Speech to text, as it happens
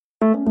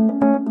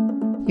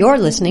You're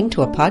listening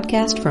to a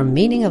podcast from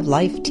Meaning of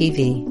Life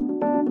TV.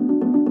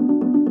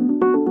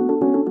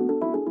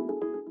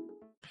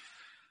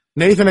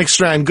 Nathan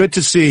Ekstrand, good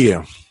to see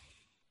you.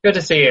 Good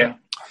to see you.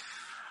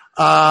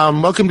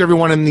 Welcome to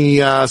everyone in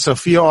the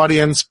Sophia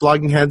audience,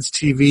 Blogging Heads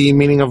TV,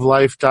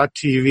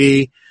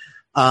 meaningoflife.tv.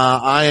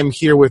 I am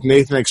here with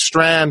Nathan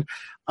Ekstrand.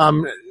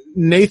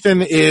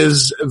 Nathan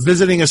is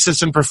visiting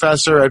assistant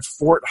professor at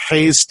Fort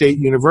Hays State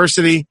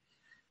University.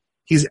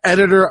 He's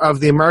editor of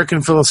the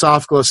American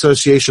Philosophical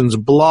Association's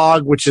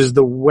blog, which is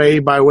the way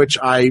by which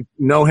I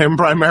know him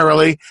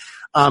primarily.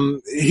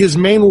 His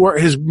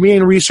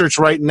main research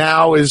right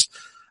now is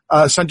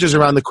centers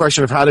around the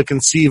question of how to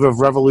conceive of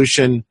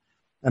revolution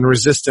and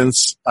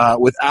resistance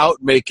without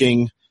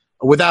advocating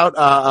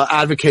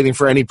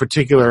for any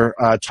particular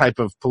type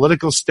of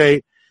political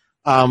state,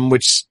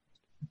 which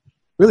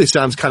really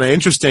sounds kind of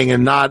interesting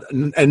and not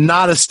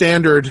a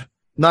standard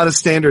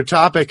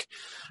topic.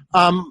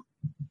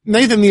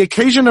 Nathan, the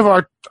occasion of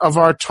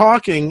our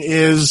talking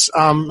is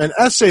an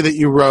essay that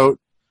you wrote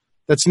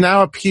that's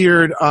now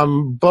appeared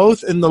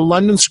both in the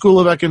London School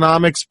of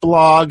Economics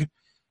blog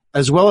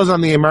as well as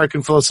on the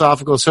American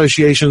Philosophical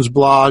Association's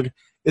blog.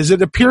 Is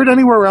it appeared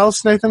anywhere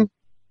else, Nathan?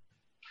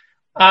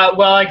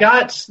 Well, I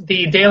got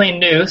the Daily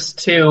News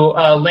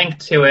to link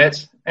to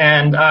it,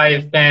 and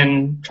I've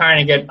been trying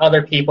to get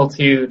other people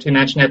to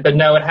mention it, but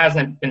no, it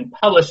hasn't been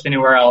published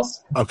anywhere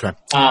else. Okay.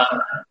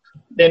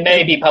 It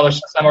may be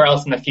published somewhere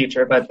else in the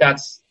future, but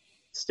that's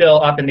still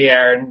up in the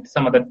air in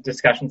some of the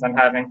discussions I'm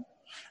having.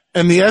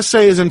 And the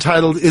essay is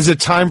entitled, "Is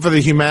It Time for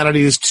the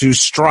Humanities to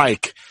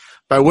Strike?"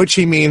 By which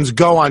he means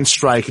go on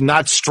strike,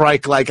 not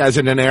strike like as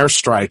in an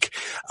airstrike.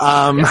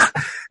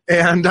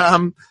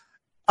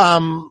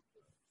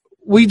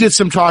 We did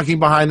some talking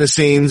behind the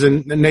scenes,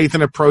 and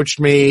Nathan approached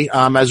me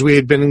as we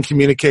had been in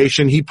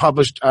communication. We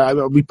published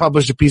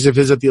a piece of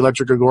his at the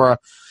Electric Agora,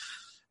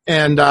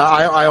 and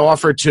I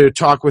offered to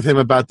talk with him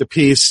about the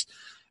piece.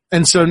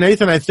 And so,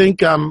 Nathan, I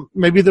think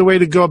maybe the way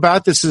to go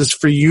about this is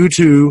for you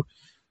to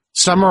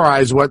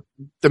summarize what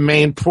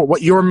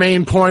your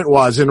main point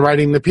was in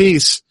writing the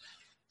piece,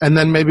 and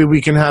then maybe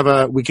we can have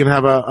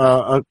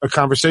a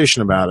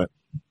conversation about it.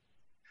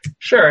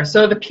 Sure.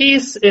 So the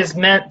piece is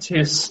meant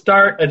to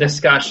start a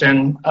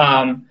discussion.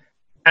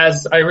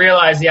 As I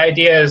realize the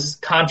idea is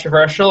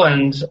controversial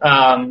and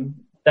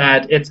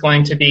that it's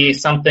going to be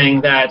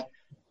something that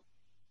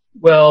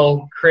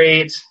will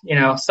create,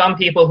 some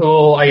people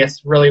who, I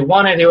guess, really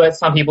want to do it,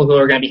 some people who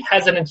are going to be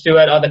hesitant to do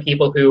it, other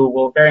people who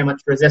will very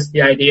much resist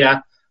the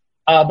idea.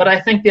 But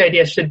I think the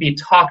idea should be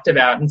talked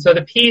about. And so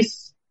the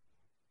piece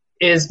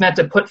is meant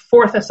to put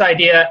forth this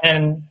idea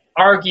and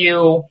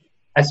argue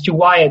as to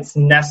why it's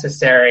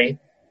necessary.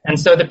 And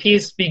so the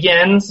piece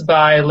begins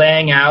by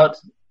laying out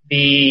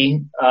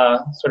the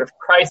sort of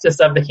crisis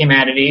of the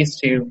humanities,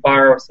 to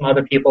borrow some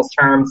other people's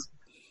terms,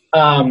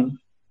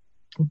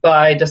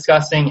 by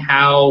discussing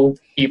how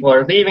people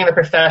are leaving the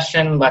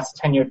profession, less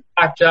tenured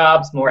fact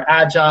jobs, more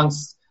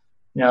adjuncts,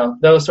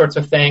 those sorts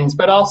of things,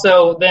 but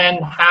also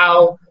then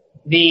how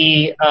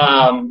the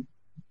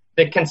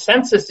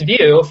consensus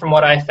view, from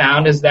what I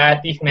found, is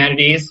that the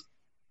humanities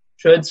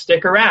should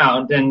stick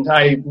around. And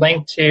I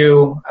linked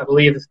to, I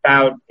believe it's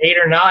about 8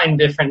 or 9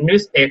 different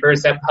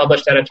newspapers that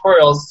published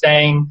editorials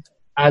saying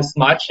as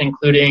much,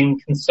 including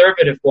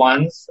conservative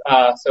ones.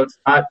 So it's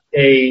not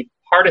a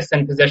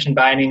partisan position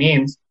by any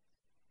means.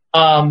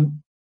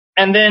 And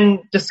then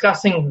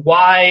discussing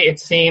why it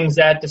seems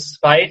that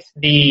despite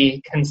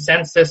the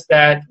consensus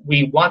that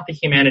we want the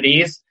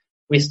humanities,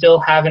 we still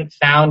haven't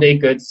found a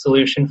good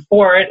solution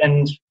for it,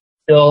 and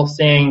still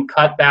seeing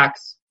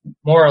cutbacks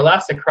more or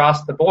less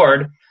across the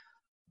board.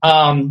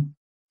 And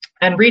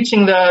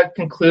reaching the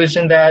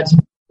conclusion that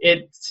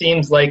it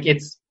seems like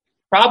it's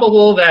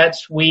probable that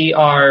we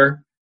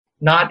are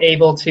not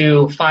able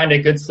to find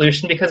a good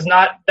solution because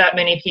not that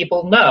many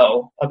people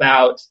know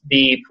about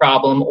the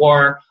problem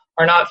or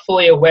are not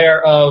fully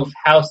aware of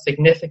how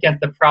significant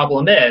the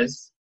problem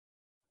is,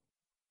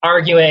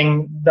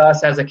 arguing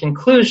thus as a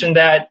conclusion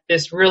that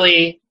this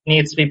really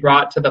needs to be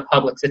brought to the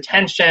public's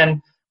attention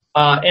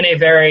in a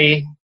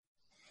very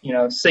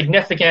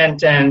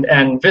significant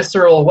and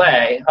visceral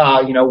way.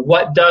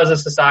 What does a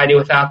society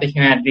without the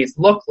humanities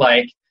look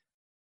like?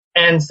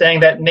 And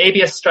saying that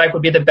maybe a strike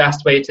would be the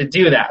best way to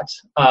do that,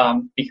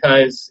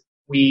 because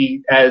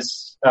we,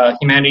 as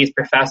humanities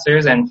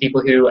professors and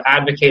people who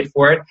advocate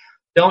for it,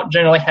 don't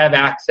generally have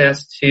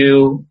access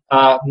to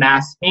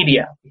mass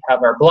media. We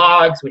have our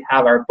blogs, we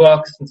have our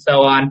books, and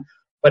so on,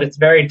 but it's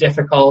very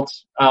difficult,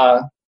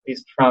 at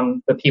least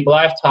from the people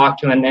I've talked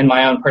to and in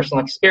my own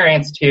personal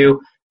experience,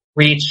 to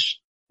reach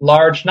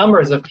large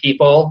numbers of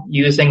people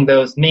using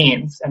those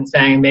means, and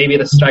saying maybe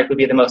the strike would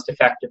be the most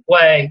effective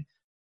way.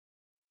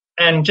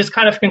 And just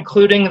kind of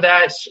concluding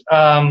that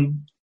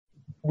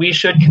we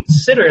should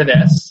consider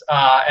this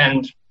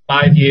and,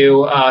 my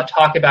view,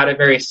 talk about it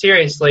very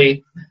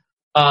seriously.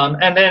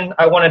 And then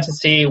I wanted to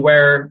see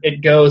where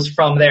it goes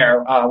from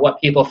there,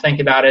 what people think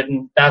about it,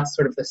 and that's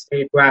sort of the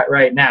stage we're at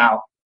right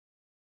now.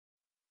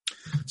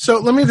 So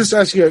let me just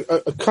ask you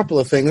a couple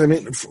of things. I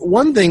mean,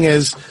 one thing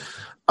is,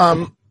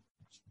 are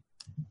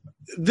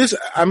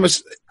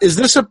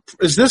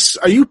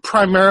you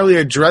primarily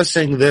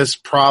addressing this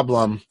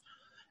problem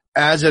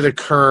as it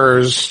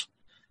occurs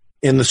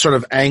in the sort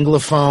of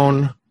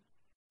Anglophone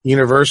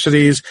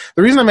universities?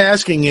 The reason I'm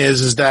asking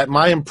is that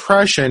my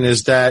impression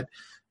is that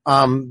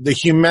the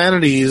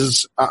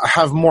humanities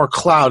have more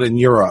clout in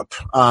Europe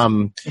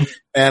and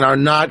are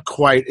not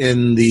quite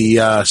in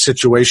the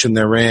situation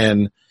they're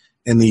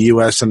in the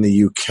U.S. and the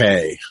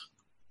U.K.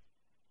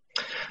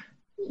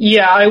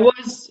 Yeah, I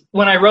was,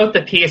 when I wrote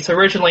the piece,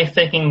 originally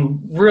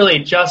thinking really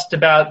just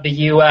about the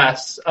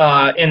U.S.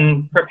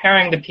 In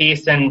preparing the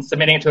piece and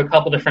submitting it to a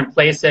couple different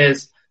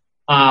places,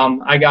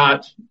 I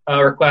got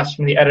a request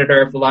from the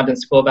editor of the London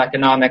School of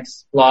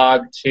Economics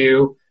blog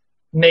to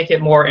make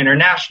it more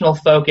international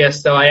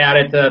focused. So I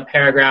added the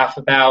paragraph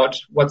about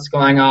what's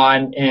going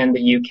on in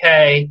the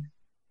UK.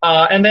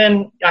 And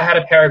then I had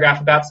a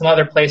paragraph about some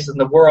other places in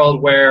the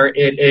world where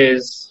it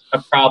is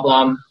a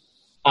problem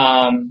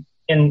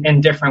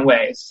in different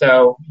ways.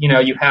 So,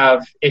 you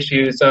have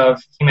issues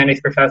of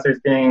humanities professors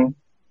being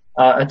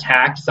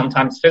attacked,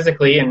 sometimes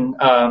physically, in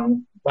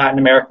Latin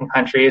American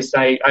countries.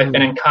 I've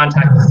been in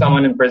contact with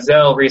someone in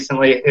Brazil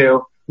recently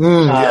who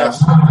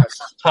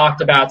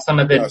talked about some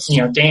of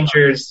the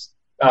dangers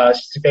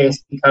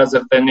faced because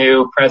of the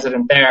new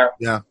president there.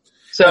 Yeah.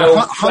 So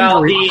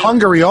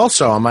Hungary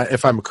also,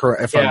 if I'm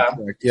correct. I'm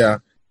correct. Yeah.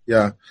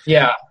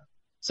 Yeah.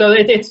 So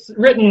it's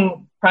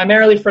written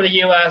primarily for the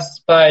U.S.,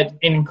 but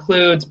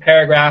includes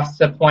paragraphs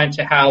that point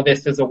to how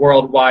this is a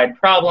worldwide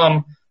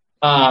problem,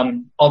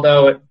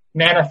 although it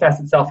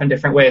manifests itself in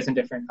different ways in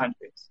different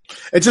countries.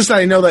 It's just that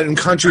I know that in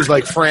countries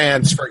like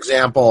France, for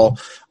example,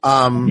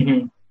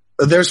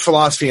 there's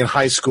philosophy in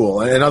high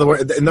school. In other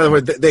words,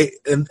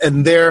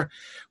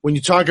 when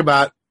you talk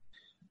about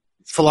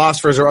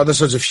philosophers or other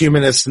sorts of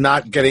humanists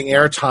not getting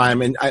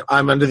airtime, and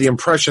I'm under the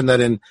impression that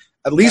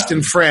at least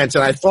in France,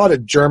 and I thought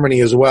in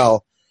Germany as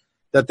well,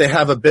 that they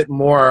have a bit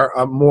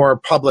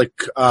more public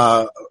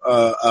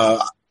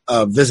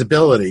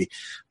visibility,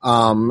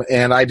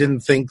 and I didn't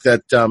think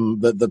that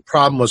the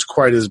problem was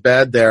quite as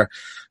bad there.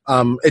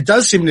 It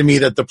does seem to me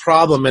that the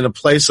problem in a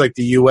place like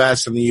the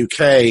U.S. and the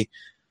U.K.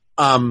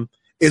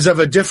 Is of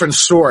a different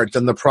sort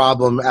than the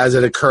problem as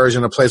it occurs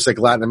in a place like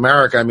Latin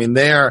America. I mean,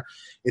 there,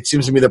 it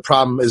seems to me the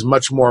problem is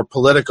much more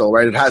political,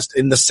 right? It has,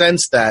 in the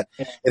sense that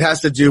it has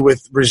to do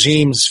with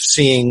regimes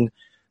seeing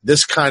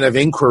this kind of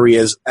inquiry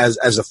as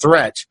a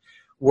threat,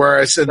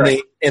 whereas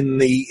in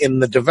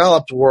the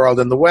developed world,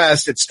 in the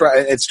West, it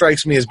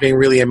strikes me as being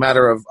really a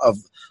matter of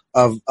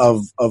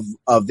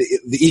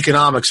the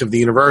economics of the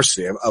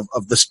university,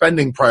 of the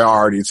spending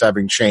priorities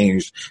having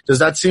changed. Does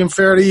that seem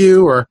fair to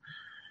you, or?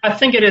 I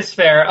think it is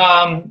fair.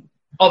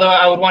 Although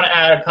I would want to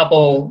add a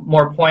couple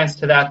more points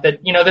to that,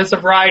 there's a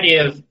variety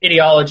of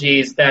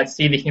ideologies that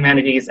see the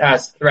humanities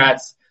as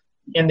threats.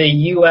 In the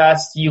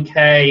US,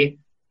 UK,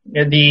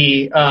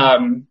 the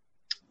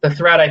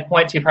threat I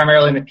point to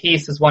primarily in the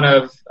piece is one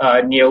of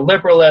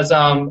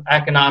neoliberalism,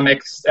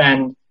 economics,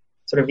 and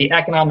sort of the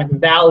economic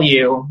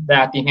value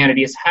that the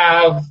humanities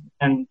have,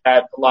 and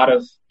that a lot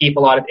of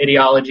people, a lot of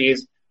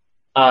ideologies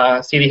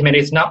see the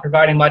humanities not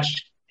providing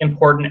much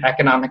important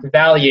economic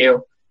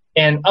value.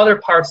 In other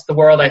parts of the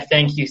world, I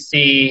think you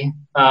see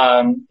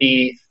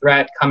the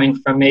threat coming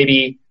from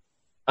maybe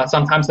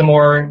sometimes the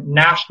more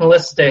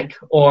nationalistic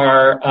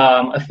or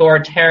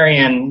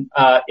authoritarian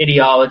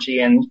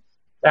ideology, and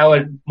that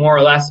would more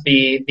or less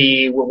be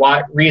the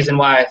reason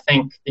why I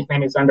think the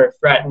humanities are under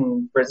threat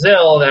in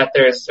Brazil, that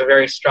there's a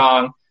very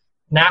strong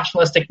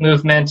nationalistic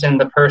movement,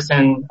 and the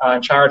person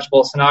in charge,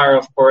 Bolsonaro,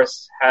 of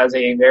course, has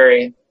a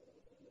very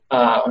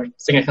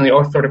significantly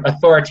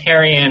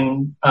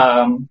authoritarian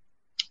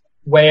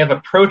way of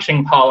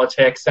approaching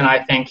politics. And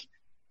I think,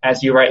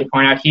 as you rightly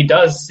point out, he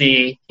does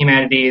see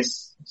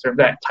humanities, sort of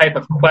that type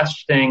of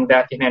questioning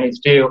that the humanities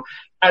do,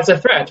 as a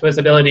threat to his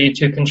ability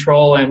to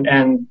control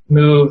and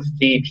move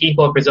the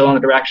people of Brazil in the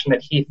direction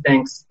that he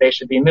thinks they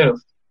should be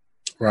moved.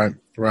 Right.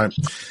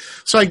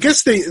 So I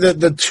guess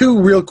the two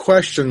real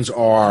questions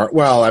are,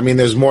 well, I mean,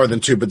 there's more than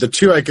two, but the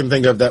two I can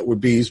think of that would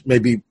be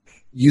maybe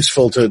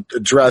useful to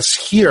address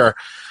here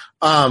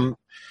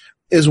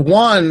is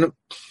one,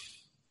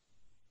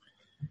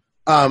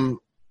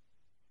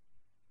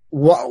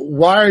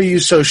 why are you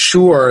so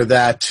sure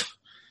that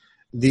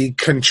the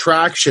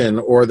contraction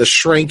or the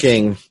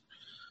shrinking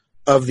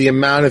of the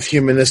amount of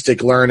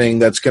humanistic learning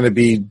that's going to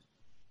be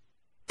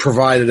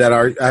provided at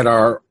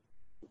our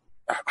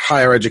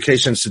higher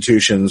education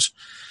institutions,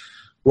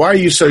 why are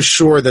you so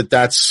sure that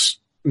that's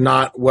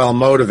not well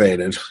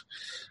motivated?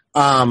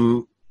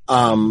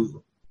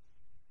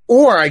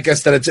 Or I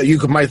guess that you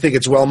might think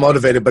it's well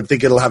motivated, but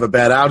think it'll have a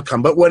bad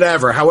outcome. But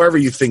whatever, however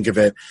you think of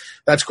it,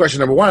 that's question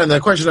number one. And then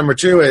question number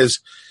two is,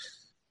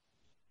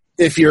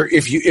 if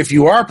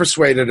you are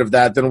persuaded of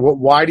that, then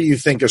why do you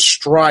think a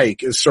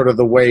strike is sort of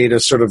the way to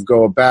sort of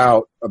go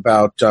about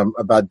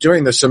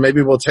doing this? So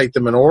maybe we'll take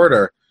them in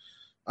order.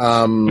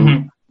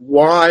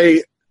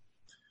 Why?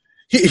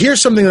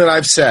 Here's something that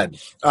I've said,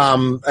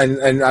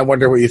 and I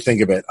wonder what you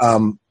think of it.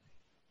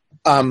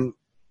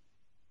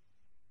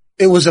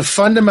 It was a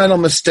fundamental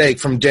mistake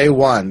from day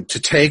one to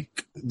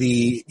take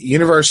the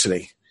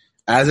university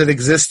as it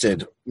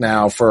existed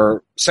now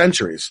for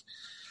centuries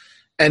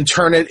and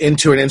turn it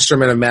into an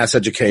instrument of mass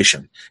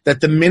education.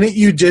 That the minute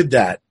you did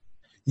that,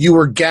 you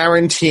were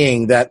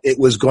guaranteeing that it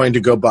was going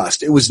to go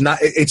bust. It was not.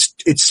 It's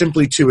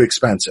simply too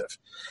expensive.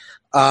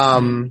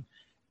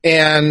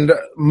 And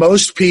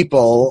most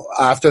people,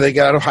 after they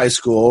get out of high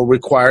school,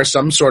 require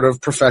some sort of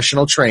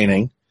professional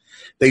training.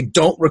 They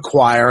don't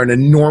require an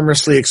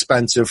enormously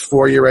expensive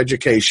 4-year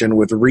education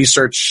with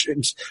research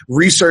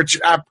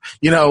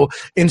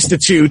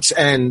institutes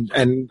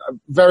and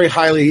very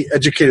highly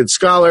educated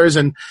scholars.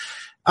 And,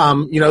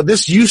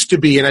 this used to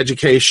be an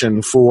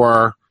education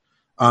for,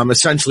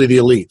 essentially the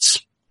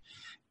elites.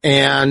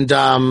 And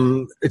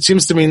it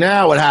seems to me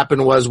now what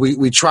happened was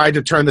we tried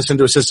to turn this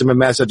into a system of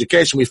mass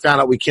education. We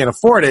found out we can't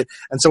afford it.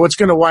 And so what's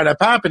going to wind up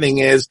happening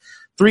is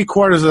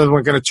 3/4 of them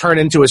are going to turn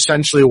into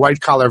essentially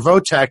white-collar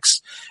votex,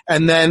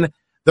 and then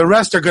the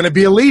rest are going to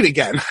be elite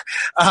again.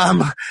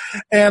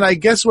 And I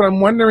guess what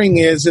I'm wondering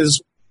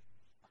is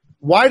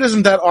why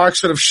doesn't that arc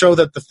sort of show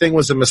that the thing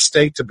was a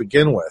mistake to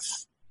begin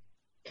with?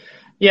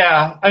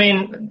 Yeah, I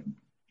mean,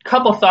 a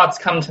couple thoughts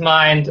come to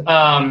mind.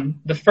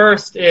 The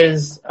first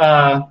is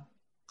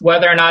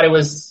whether or not it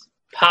was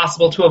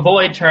possible to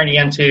avoid turning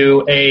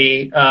into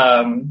a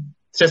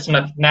system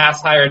of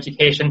mass higher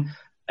education.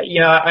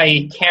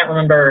 I can't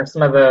remember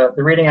some of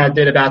the reading I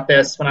did about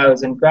this when I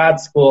was in grad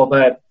school,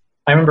 but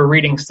I remember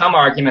reading some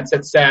arguments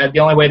that said the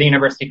only way the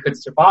university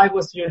could survive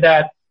was to do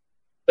that.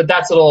 But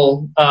that's a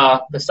little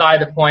beside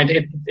the point.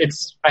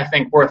 It's, I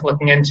think, worth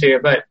looking into.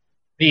 But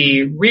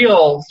the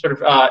real sort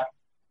of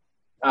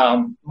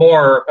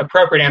more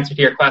appropriate answer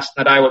to your question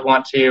that I would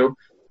want to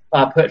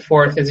put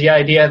forth is the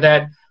idea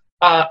that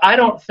I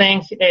don't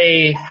think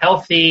a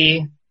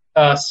healthy,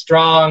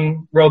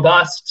 strong,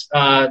 robust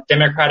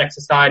democratic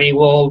society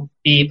will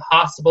be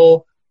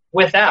possible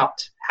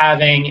without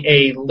having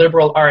a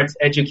liberal arts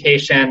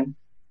education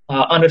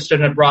understood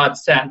in a broad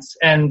sense.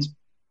 And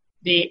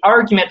the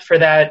argument for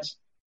that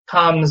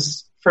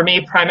comes, for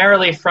me,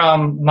 primarily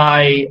from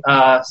my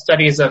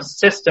studies of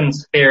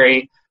systems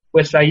theory,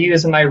 which I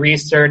use in my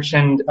research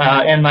and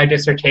in my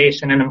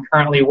dissertation, and I'm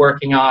currently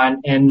working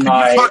on in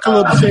my...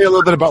 Can you say a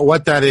little bit about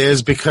what that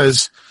is?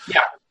 Because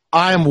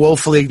I am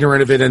woefully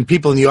ignorant of it, and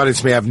people in the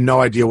audience may have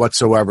no idea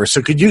whatsoever.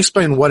 So could you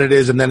explain what it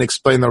is and then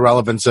explain the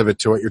relevance of it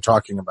to what you're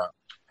talking about?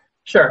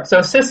 Sure.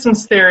 So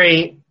systems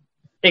theory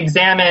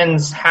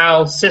examines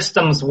how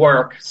systems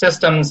work,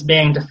 systems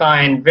being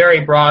defined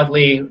very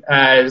broadly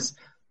as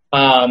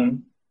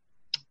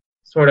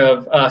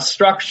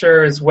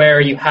structures where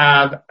you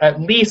have at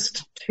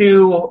least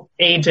two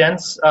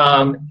agents.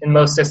 In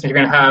most systems, you're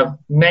going to have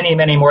many,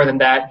 many more than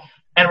that,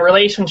 and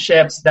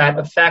relationships that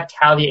affect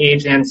how the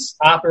agents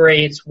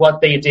operate,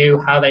 what they do,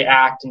 how they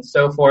act, and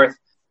so forth.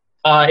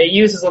 It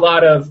uses a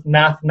lot of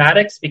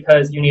mathematics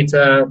because you need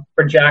to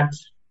project,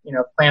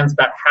 plans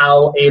about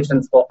how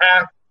agents will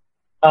act.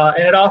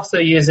 And it also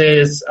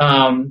uses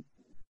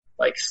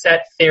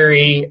set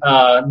theory,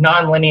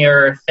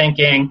 nonlinear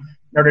thinking,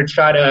 in order to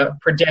try to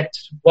predict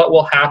what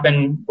will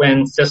happen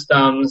when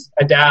systems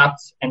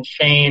adapt and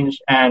change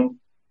and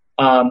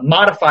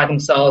modify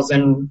themselves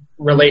in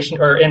relation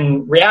or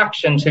in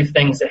reaction to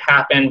things that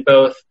happen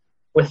both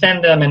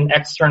within them and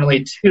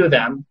externally to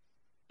them.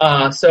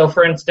 So,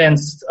 for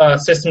instance,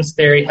 systems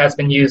theory has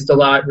been used a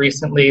lot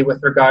recently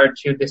with regard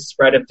to the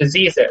spread of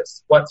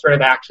diseases. What sort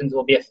of actions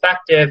will be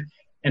effective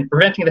in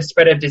preventing the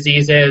spread of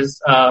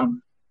diseases?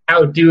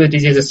 How do the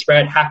diseases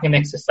spread? How can we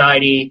make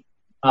society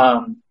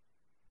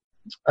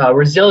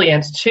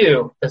resilient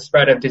to the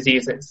spread of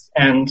diseases?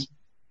 And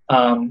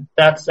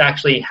that's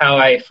actually how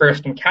I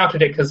first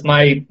encountered it, because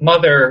my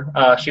mother,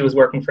 she was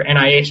working for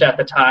NIH at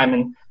the time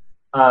and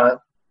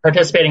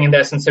participating in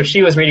this, and so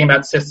she was reading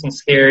about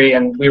systems theory,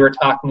 and we were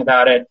talking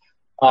about it.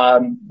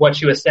 What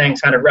she was saying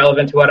sounded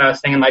relevant to what I was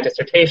saying in my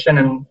dissertation,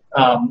 and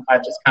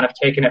I've just kind of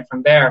taken it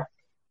from there.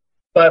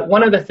 But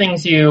one of the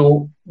things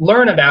you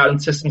learn about in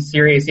systems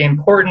theory is the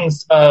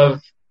importance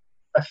of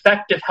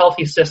effective,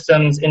 healthy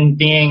systems in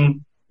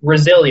being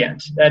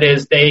resilient. That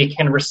is, they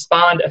can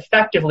respond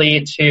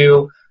effectively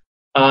to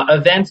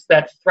events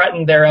that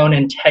threaten their own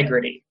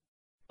integrity.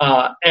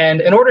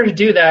 And in order to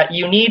do that,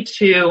 you need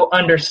to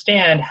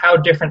understand how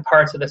different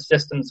parts of the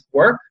systems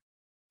work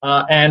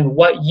and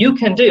what you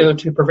can do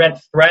to prevent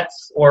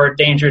threats or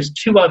dangers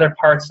to other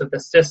parts of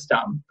the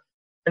system.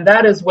 And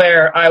that is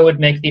where I would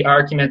make the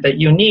argument that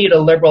you need a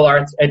liberal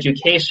arts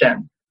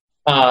education.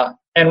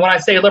 And when I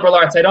say liberal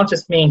arts, I don't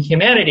just mean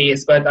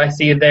humanities, but I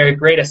see their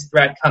greatest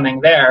threat coming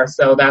there.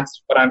 So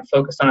that's what I'm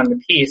focused on in the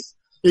piece.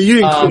 You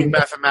include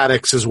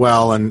mathematics as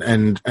well,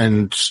 and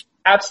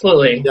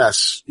absolutely.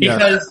 Yes.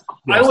 Because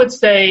I would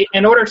say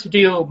in order to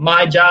do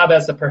my job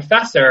as a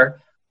professor,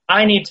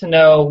 I need to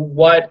know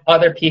what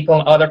other people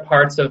in other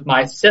parts of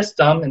my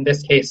system, in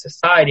this case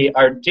society,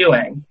 are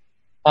doing.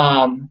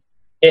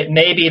 It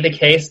may be the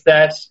case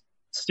that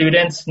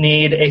students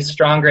need a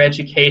stronger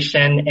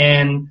education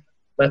in,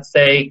 let's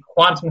say,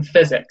 quantum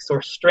physics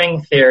or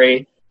string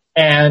theory.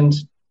 And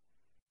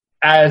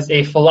as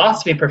a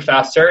philosophy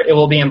professor, it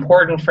will be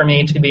important for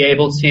me to be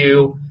able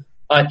to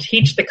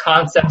teach the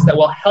concepts that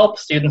will help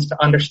students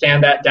to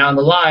understand that down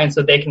the line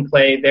so they can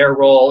play their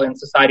role in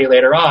society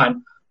later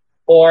on.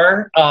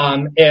 Or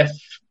if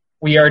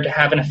we are to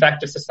have an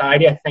effective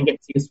society, I think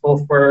it's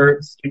useful for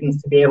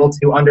students to be able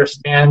to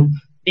understand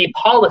the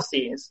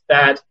policies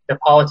that the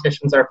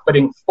politicians are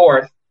putting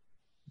forth,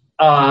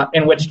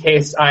 in which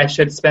case I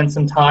should spend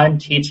some time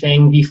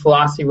teaching the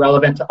philosophy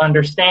relevant to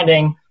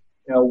understanding,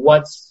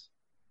 what's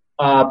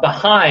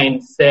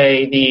behind,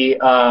 say, the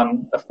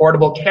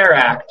Affordable Care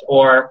Act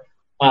or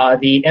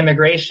the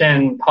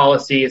immigration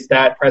policies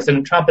that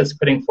President Trump is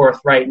putting forth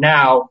right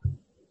now.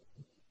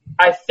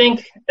 I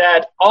think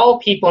that all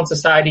people in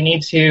society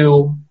need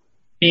to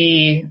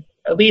be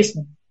at least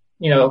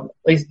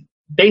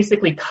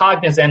basically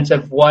cognizant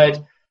of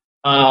what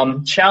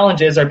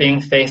challenges are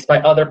being faced by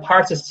other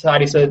parts of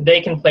society so that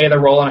they can play their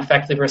role in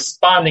effectively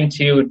responding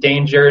to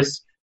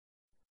dangers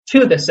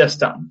to the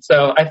system.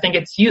 So I think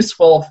it's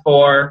useful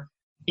for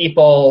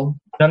people,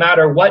 no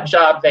matter what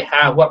job they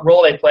have, what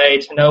role they play,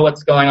 to know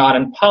what's going on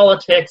in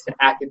politics and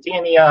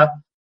academia,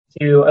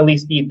 to at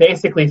least be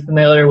basically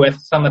familiar with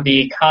some of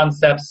the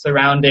concepts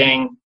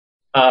surrounding,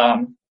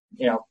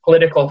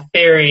 political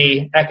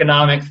theory,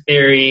 economic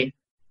theory.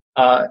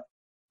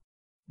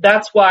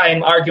 That's why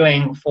I'm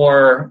arguing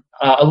for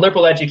a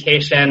liberal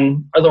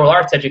education, a liberal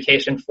arts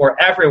education for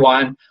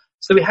everyone.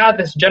 So we have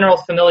this general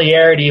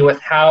familiarity with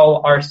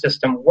how our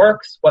system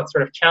works, what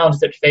sort of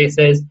challenges it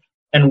faces,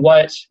 and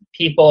what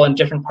people in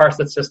different parts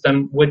of the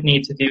system would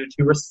need to do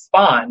to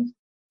respond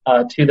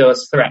to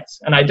those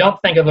threats. And I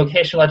don't think a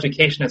vocational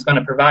education is going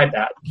to provide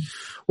that.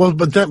 Well,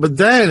 but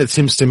then it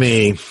seems to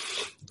me,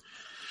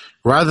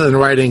 rather than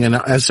writing an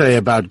essay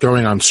about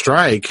going on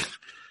strike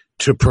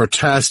to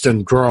protest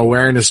and draw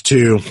awareness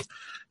to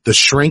the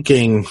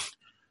shrinking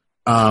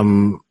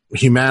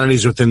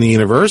humanities within the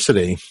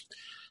university, it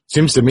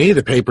seems to me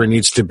the paper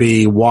needs to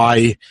be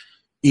why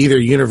either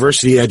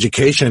university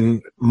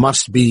education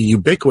must be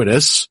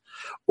ubiquitous,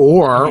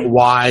 or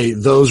why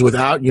those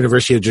without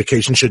university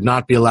education should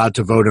not be allowed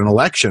to vote in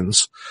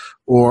elections.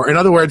 Or, in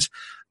other words,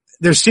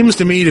 there seems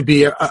to me to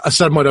be a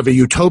somewhat of a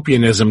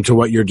utopianism to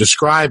what you're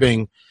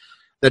describing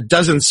that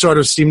doesn't sort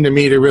of seem to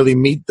me to really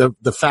meet the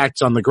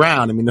facts on the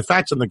ground. I mean, the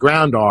facts on the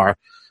ground are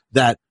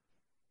that,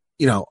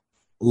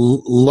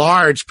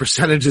 large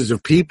percentages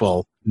of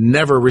people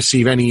never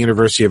receive any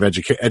university of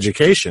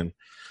education.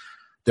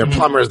 They're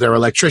plumbers, they're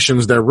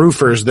electricians, they're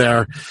roofers,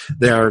 they're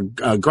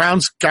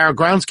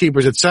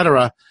groundskeepers,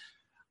 etc.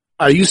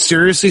 Are you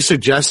seriously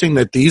suggesting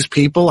that these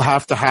people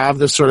have to have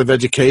this sort of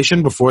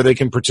education before they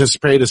can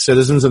participate as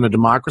citizens in a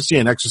democracy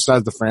and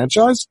exercise the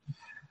franchise?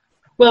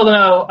 Well,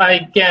 no.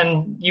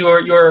 Again,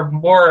 you're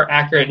more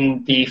accurate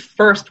in the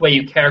first way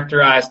you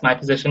characterized my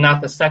position,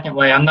 not the second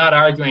way. I'm not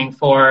arguing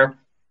for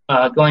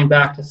going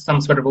back to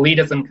some sort of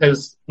elitism,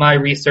 because my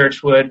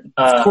research would.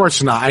 Of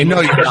course not. I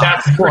know you're not.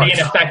 That's pretty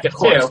ineffective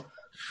too.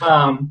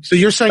 So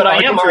you're saying, but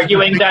I am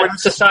arguing that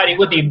society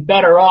would be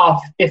better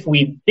off if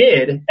we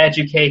did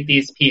educate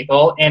these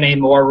people in a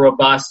more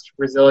robust,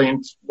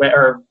 resilient way,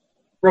 or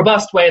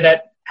robust way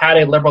that had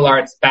a liberal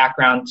arts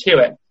background to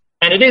it.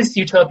 And it is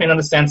utopian in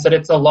the sense that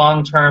it's a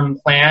long-term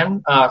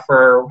plan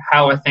for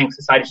how I think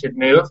society should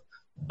move.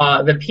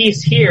 The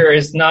piece here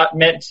is not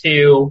meant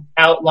to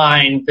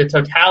outline the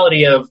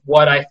totality of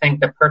what I think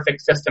the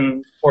perfect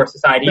system for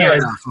society Fair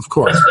is. enough, of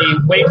course. Simply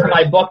wait for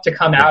my book to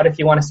come out if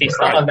you want to see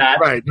some of that.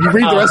 Right. You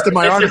read the rest of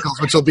my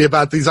articles, which will be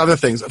about these other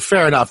things.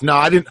 Fair enough. No,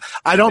 I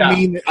don't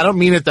mean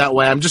it that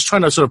way. I'm just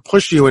trying to sort of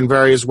push you in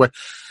various ways.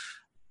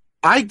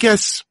 I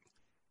guess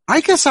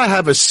I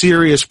have a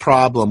serious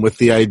problem with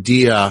the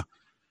idea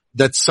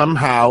that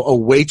somehow a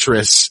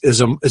waitress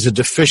is a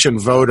deficient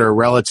voter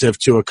relative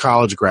to a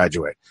college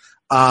graduate.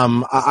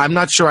 I'm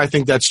not sure I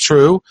think that's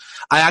true.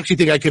 I actually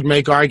think I could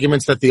make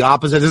arguments that the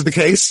opposite is the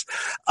case.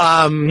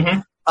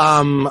 I've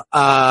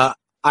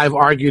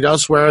argued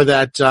elsewhere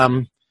that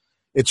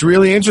it's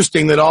really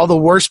interesting that all the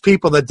worst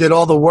people that did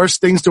all the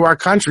worst things to our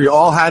country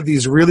all had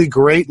these really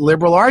great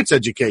liberal arts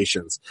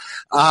educations.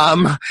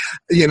 I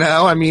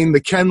mean,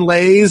 the Ken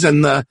Lays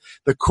and the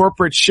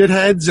corporate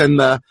shitheads and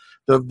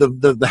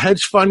the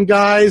hedge fund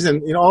guys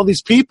and all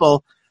these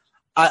people.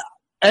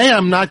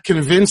 I'm not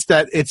convinced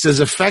that it's as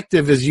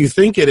effective as you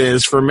think it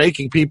is for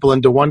making people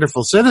into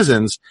wonderful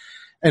citizens.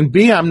 And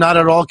B, I'm not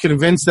at all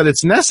convinced that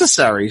it's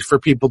necessary for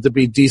people to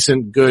be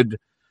decent, good,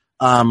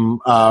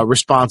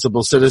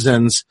 responsible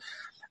citizens.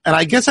 And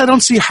I guess I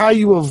don't see how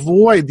you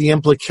avoid the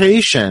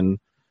implication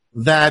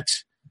that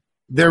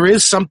there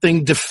is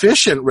something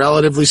deficient,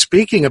 relatively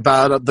speaking,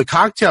 about the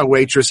cocktail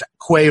waitress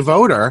Quay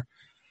voter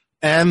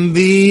and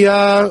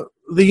the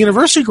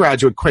university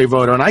graduate Quay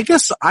voter. And I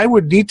guess I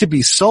would need to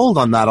be sold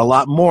on that a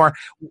lot more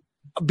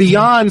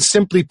beyond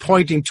simply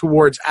pointing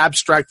towards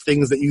abstract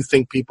things that you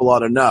think people ought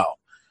to know,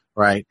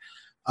 right?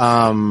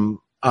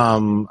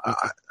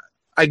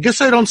 I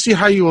guess I don't see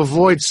how you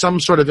avoid some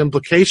sort of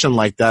implication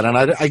like that, and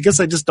I guess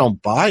I just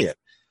don't buy it.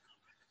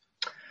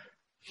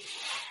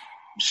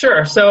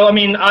 Sure. So, I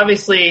mean,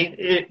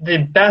 obviously, the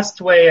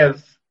best way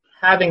of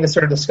having this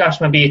sort of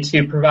discussion would be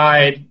to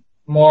provide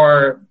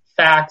more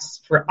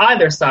facts for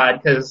either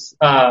side, because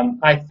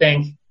I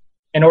think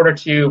in order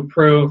to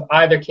prove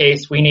either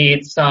case, we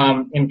need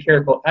some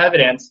empirical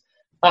evidence.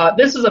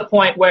 This is a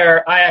point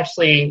where I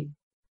actually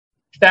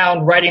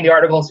found writing the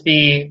article to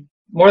be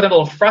more than a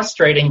little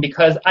frustrating,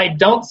 because I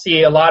don't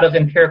see a lot of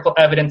empirical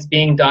evidence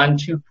being done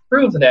to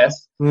prove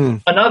this.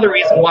 Another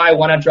reason why I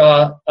want to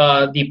draw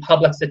the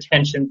public's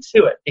attention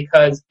to it,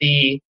 because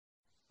the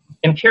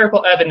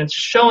empirical evidence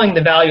showing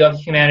the value of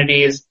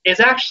humanities is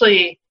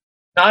actually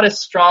not as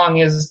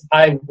strong as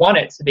I want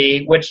it to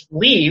be, which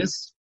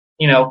leaves,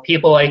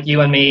 people like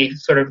you and me,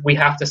 sort of, we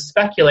have to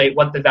speculate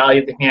what the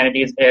value of the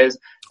humanities is.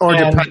 Or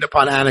depend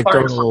upon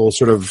anecdotal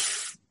sort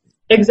of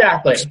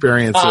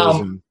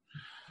experiences.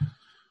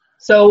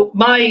 So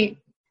my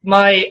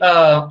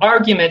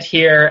argument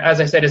here,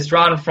 as I said, is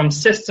drawn from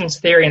systems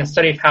theory and the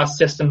study of how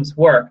systems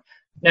work.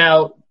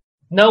 Now,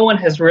 no one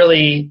has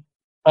really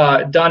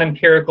done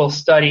empirical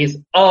studies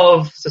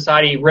of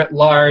society writ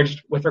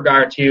large with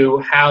regard to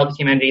how the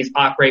humanities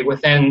operate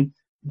within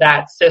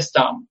that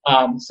system.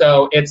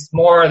 So it's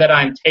more that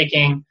I'm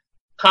taking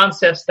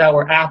concepts that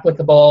were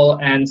applicable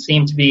and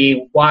seem to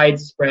be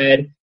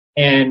widespread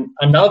in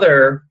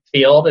another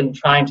field and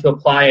trying to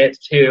apply it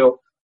to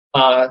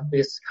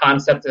this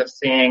concept of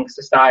seeing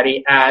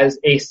society as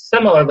a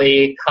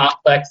similarly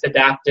complex,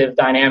 adaptive,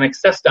 dynamic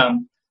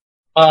system.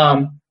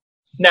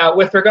 Now,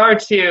 with regard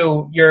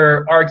to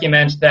your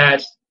argument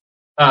that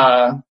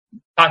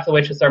cocktail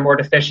waitresses are more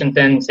deficient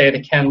than, say,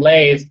 the Ken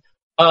Lays,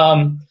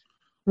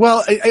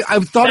 well, I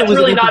thought that's it was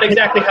really not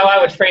exactly how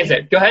I would phrase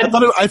it. Go ahead.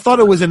 I thought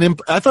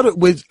it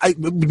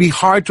would be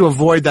hard to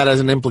avoid that as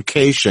an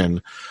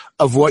implication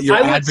of what you're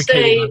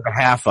advocating on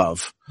behalf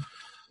of.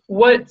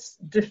 What's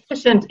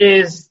deficient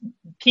is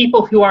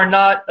people who are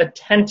not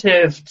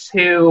attentive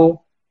to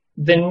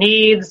the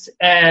needs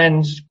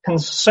and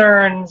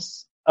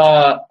concerns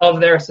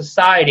of their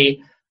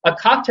society. A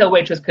cocktail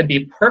waitress could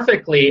be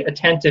perfectly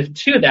attentive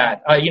to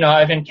that.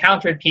 I've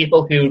encountered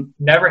people who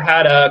never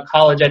had a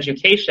college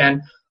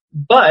education,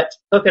 but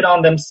took it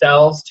on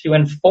themselves to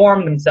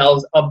inform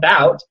themselves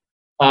about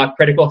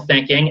critical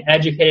thinking,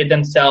 educated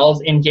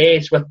themselves,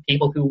 engaged with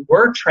people who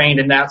were trained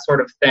in that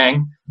sort of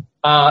thing.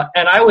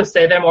 And I would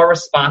say they're more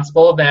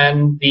responsible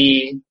than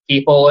the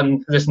people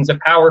in positions of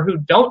power who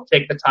don't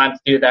take the time to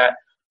do that.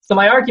 So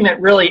my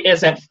argument really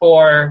isn't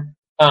for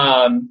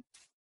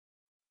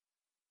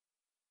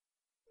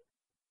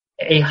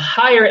a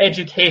higher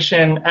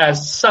education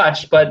as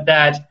such, but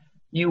that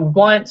you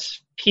want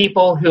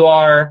people who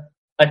are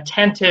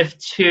attentive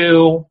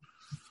to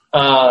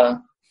the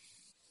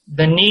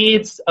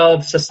needs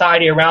of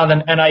society around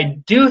them. And I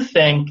do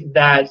think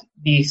that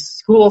the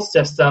school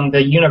system,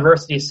 the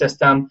university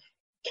system,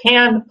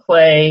 can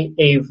play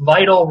a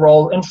vital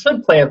role and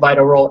should play a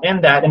vital role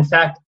in that. In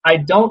fact, I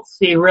don't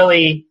see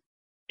really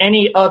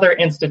any other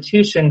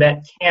institution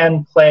that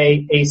can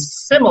play a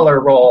similar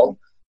role.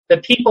 The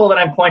people that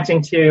I'm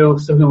pointing to,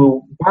 so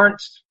who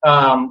weren't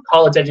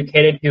college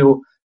educated,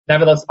 who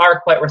nevertheless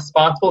are quite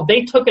responsible,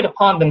 they took it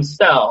upon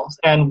themselves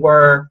and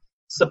were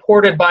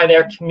supported by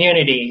their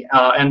community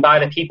and by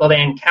the people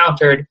they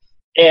encountered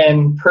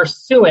in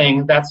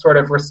pursuing that sort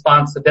of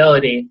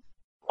responsibility.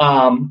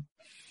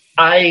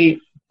 I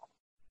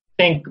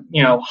think,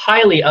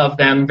 highly of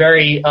them,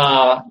 very,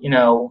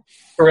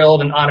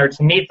 thrilled and honored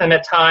to meet them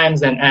at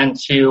times and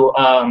to,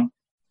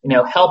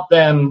 help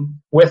them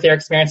with their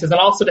experiences and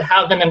also to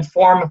have them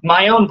inform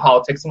my own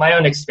politics and my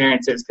own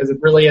experiences, because it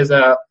really is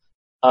a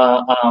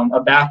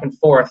back and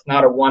forth,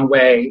 not a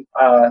one-way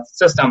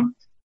system.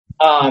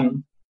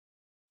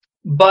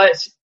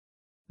 But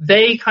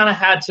they kind of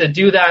had to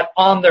do that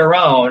on their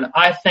own.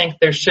 I think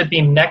there should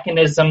be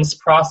mechanisms,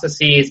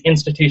 processes,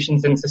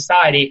 institutions in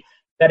society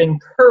that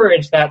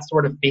encourage that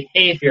sort of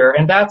behavior.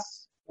 And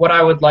that's what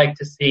I would like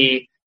to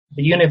see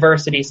the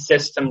university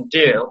system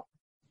do.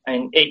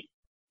 And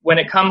when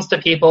it comes to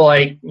people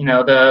like,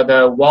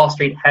 the Wall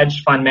Street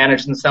hedge fund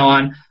managers and so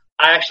on,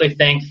 I actually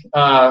think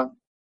the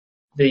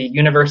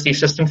university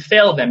system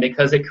failed them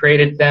because it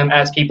created them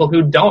as people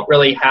who don't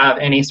really have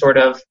any sort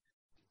of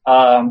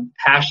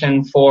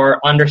passion for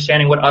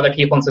understanding what other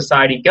people in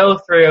society go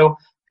through,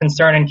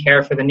 concern and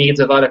care for the needs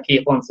of other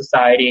people in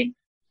society.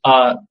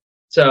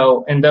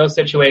 So in those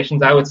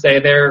situations, I would say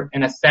they're,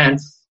 in a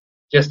sense,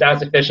 just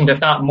as deficient, if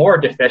not more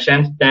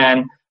deficient,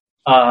 than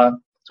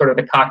sort of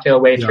the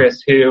cocktail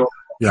waitress who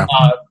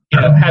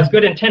has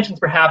good intentions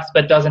perhaps,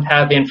 but doesn't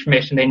have the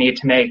information they need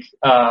to make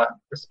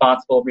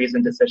responsible,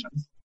 reasoned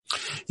decisions.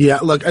 Yeah,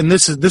 look, and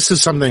this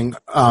is something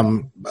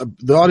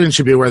the audience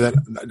should be aware that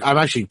I'm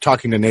actually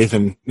talking to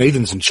Nathan.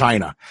 Nathan's in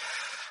China,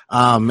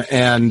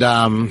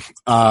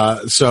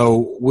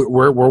 so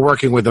we're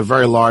working with a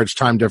very large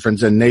time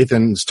difference, and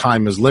Nathan's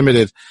time is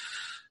limited.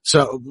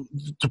 So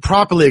to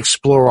properly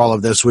explore all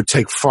of this would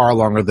take far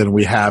longer than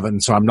we have,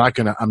 and so I'm not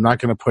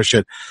gonna push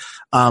it.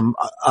 One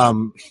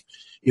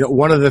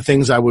of the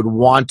things I would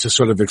want to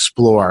sort of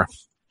explore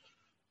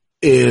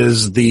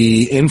is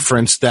the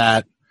inference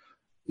that,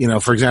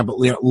 for example,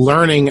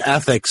 learning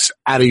ethics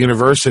at a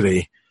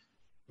university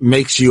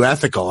makes you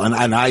ethical,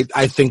 and I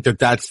think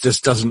that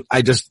just doesn't.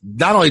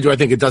 Not only do I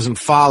think it doesn't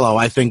follow,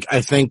 I think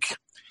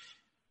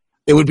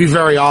it would be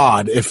very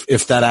odd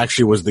if that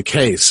actually was the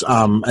case.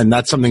 And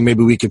that's something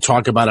maybe we could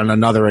talk about on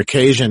another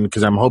occasion,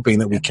 because I'm hoping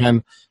that we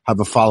can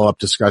have a follow-up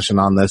discussion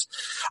on this.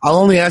 I'll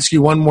only ask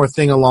you one more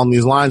thing along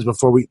these lines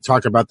before we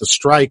talk about the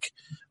strike,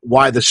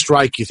 why the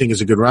strike you think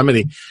is a good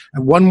remedy.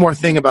 And one more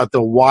thing about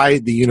why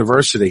the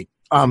university.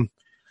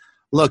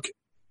 Look,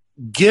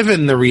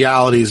 given the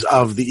realities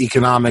of the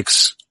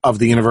economics of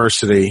the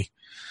university,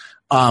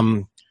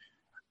 we're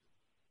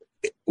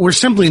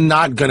simply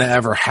not going to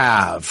ever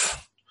have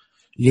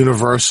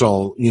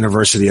universal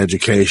university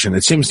education.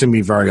 It seems to me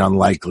very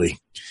unlikely.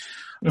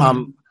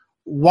 Mm-hmm.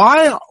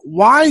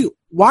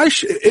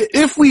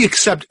 If we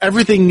accept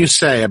everything you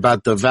say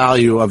about the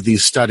value of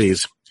these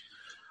studies,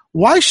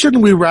 why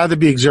shouldn't we rather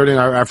be exerting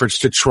our efforts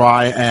to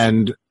try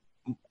and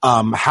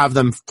have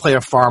them play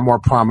a far more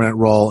prominent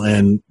role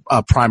in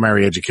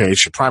primary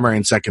education, primary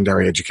and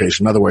secondary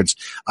education? In other words,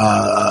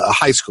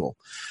 high school.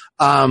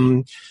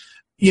 I'm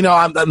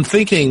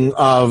thinking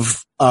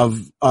of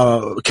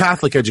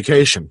Catholic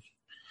education,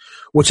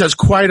 which has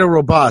quite a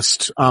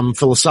robust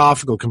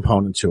philosophical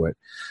component to it.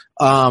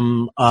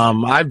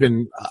 I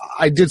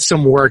did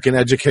some work in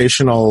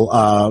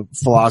educational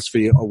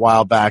philosophy a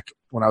while back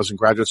when I was in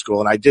graduate school,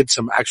 and I did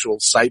some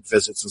actual site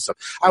visits and stuff.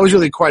 I was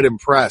really quite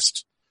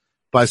impressed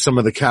by some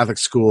of the Catholic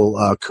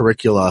school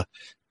curricula,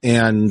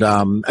 and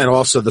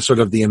also the sort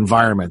of the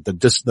environment,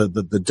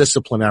 the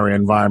disciplinary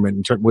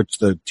environment in which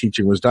the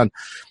teaching was done.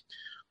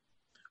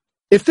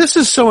 If this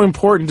is so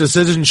important to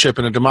citizenship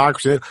in a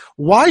democracy,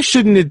 why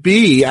shouldn't it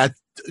be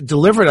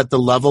delivered at the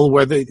level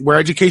where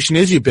education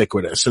is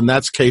ubiquitous, and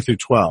that's K through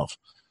 12?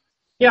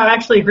 Yeah, I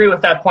actually agree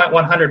with that point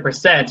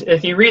 100%.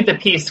 If you read the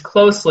piece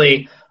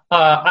closely,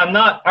 I'm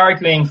not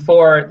arguing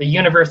for the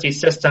university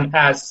system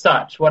as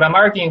such. What I'm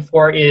arguing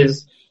for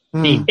is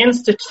the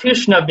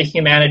institution of the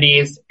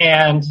humanities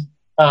and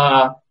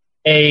a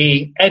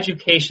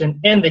education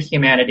in the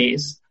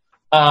humanities.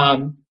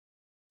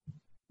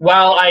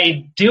 While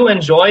I do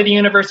enjoy the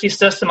university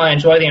system, I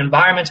enjoy the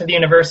environment of the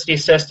university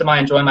system, I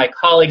enjoy my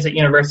colleagues at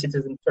universities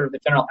and sort of the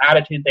general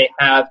attitude they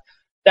have,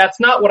 that's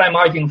not what I'm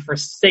arguing for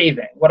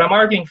saving. What I'm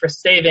arguing for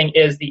saving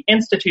is the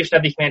institution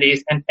of the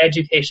humanities and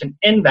education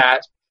in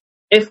that.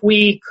 If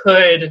we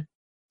could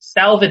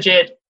salvage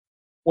it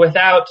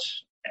without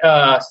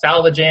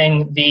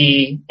salvaging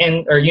the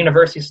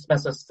university system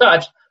as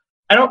such,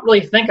 I don't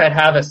really think I'd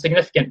have a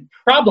significant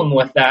problem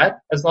with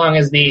that, as long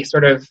as the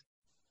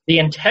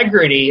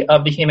integrity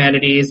of the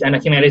humanities and a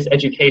humanities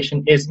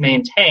education is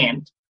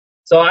maintained.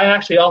 So I'm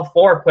actually all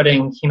for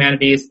putting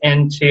humanities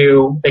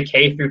into the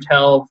K through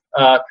 12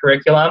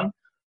 curriculum.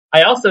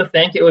 I also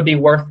think it would be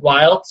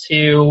worthwhile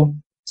to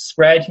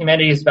spread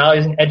humanities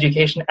values and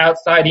education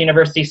outside the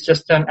university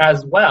system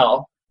as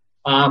well.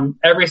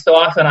 Every so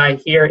often I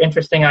hear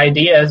interesting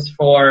ideas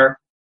for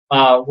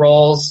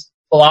roles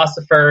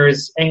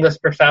philosophers, English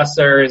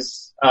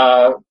professors,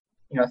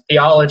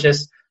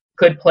 theologists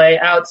could play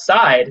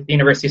outside the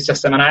university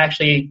system. And I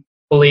actually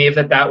believe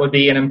that would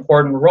be an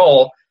important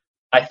role.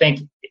 I think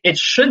it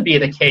should be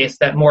the case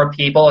that more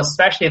people,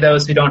 especially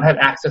those who don't have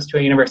access to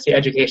a university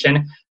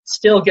education,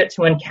 still get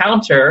to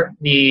encounter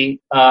the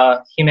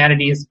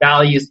humanities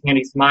values,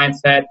 humanities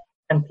mindset,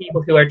 and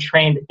people who are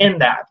trained in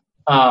that.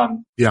 That's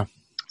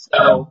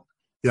the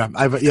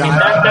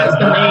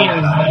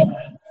main.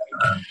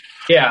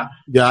 Yeah.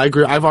 Yeah, I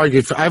agree. I've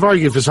argued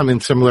for something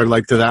similar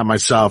like to that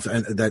myself,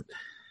 and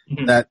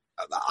that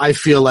I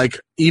feel like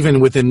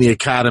even within the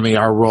academy,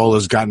 our role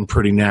has gotten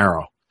pretty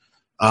narrow.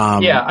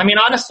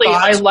 Honestly,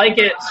 I like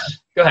it.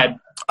 Go ahead.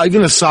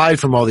 Even aside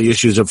from all the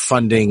issues of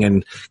funding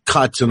and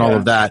cuts and all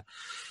of that,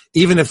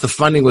 even if the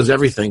funding was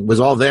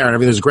all there and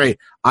everything was great,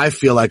 I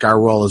feel like our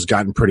role has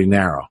gotten pretty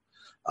narrow.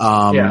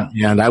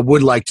 And I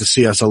would like to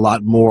see us a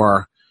lot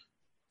more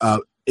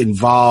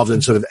involved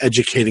in sort of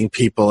educating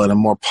people in a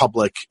more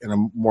public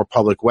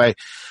way.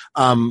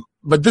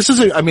 But this is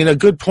a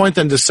good point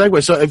then to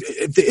segue. So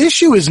if the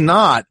issue is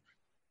not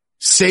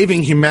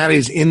saving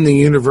humanities in the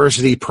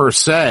university per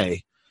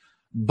se,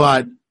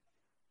 but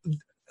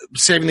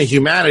saving the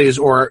humanities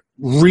or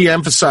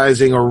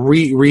re-emphasizing or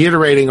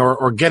reiterating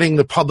or getting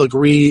the public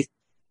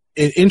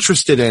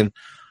interested in,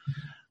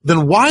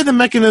 then why the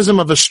mechanism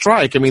of a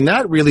strike? I mean,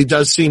 that really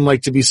does seem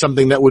like to be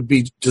something that would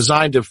be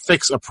designed to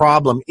fix a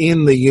problem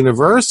in the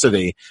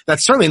university.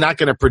 That's certainly not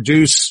going to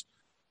produce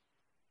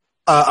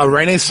a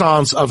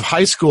renaissance of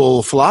high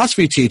school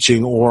philosophy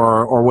teaching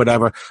or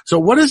whatever. So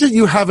what is it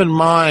you have in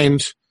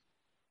mind?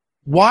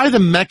 Why the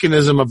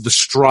mechanism of the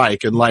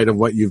strike in light of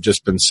what you've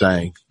just been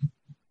saying?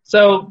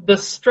 So the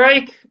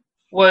strike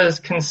was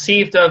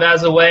conceived of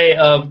as a way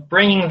of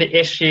bringing the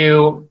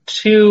issue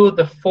to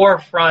the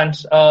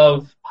forefront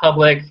of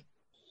public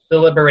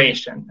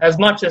deliberation, as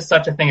much as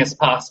such a thing is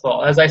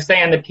possible. As I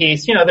say in the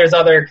piece, there's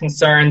other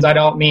concerns. I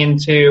don't mean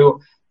to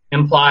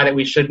imply that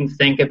we shouldn't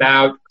think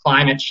about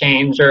climate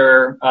change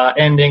or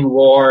ending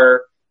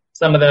war,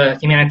 some of the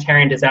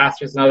humanitarian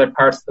disasters in other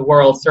parts of the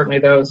world. Certainly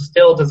those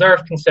still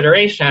deserve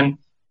consideration.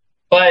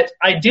 But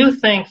I do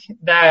think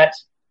that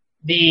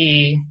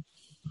the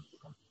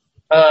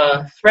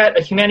threat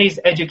of humanities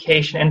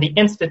education and the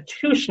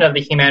institution of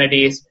the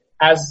humanities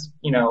as,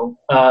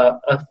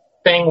 a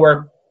thing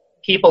where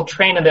people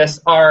trained in this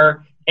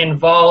are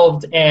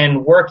involved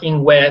in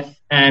working with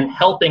and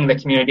helping the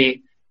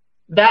community,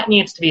 that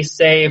needs to be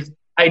saved.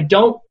 I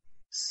don't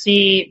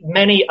see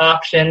many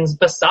options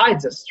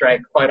besides a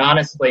strike, quite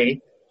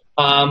honestly.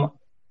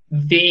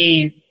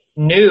 The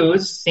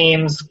news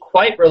seems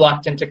quite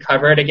reluctant to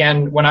cover it.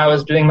 Again, when I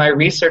was doing my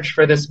research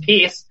for this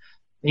piece,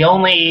 the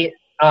only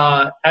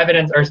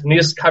evidence or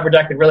news coverage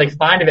I could really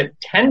find of it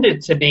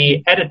tended to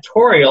be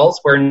editorials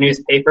where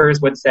newspapers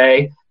would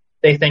say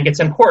they think it's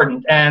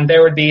important. And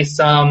there would be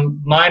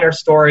some minor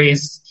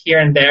stories here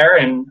and there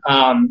and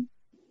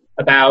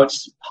about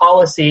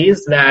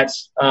policies that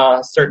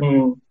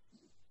certain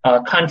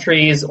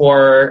countries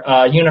or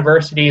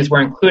universities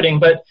were including,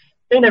 but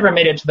they never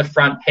made it to the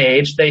front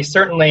page. They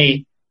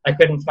certainly, I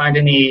couldn't find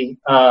any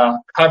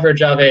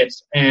coverage of it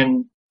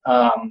in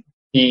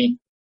the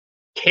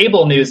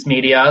cable news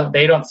media.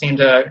 They don't seem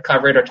to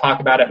cover it or talk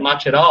about it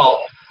much at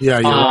all.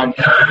 Yeah,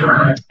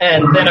 right.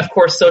 And then, of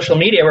course, social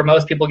media, where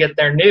most people get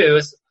their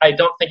news, I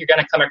don't think you're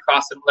going to come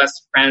across it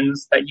unless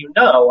friends that you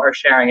know are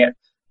sharing it.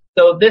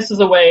 So this is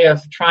a way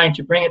of trying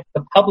to bring it to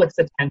the public's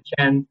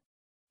attention,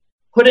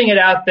 putting it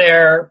out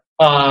there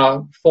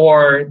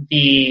for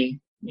the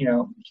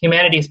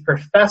humanities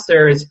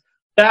professors.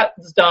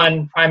 That's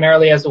done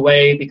primarily as a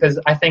way because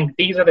I think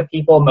these are the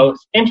people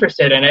most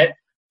interested in it.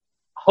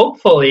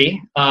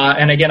 Hopefully,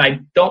 and again,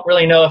 I don't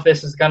really know if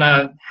this is going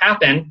to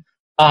happen,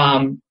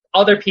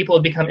 other people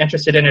become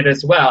interested in it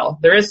as well.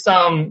 There is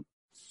some,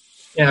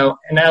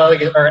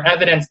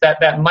 evidence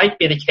that might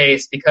be the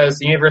case because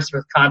the University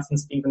of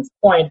Wisconsin-Stevens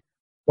Point,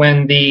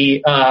 when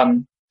the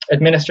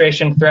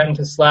administration threatened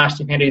to slash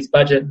the humanities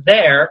budget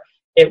there,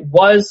 it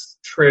was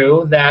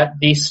true that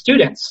the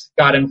students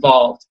got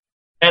involved.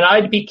 And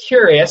I'd be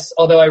curious,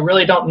 although I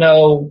really don't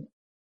know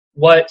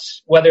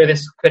whether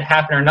this could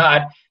happen or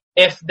not,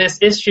 if this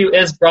issue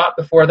is brought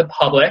before the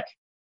public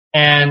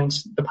and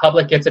the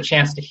public gets a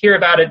chance to hear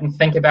about it and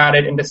think about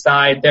it and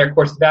decide their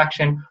course of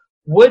action,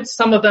 would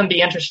some of them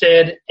be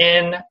interested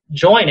in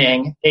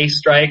joining a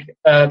strike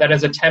that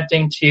is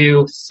attempting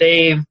to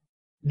save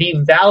the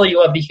value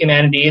of the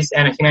humanities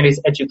and a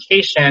humanities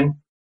education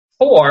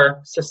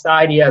for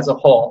society as a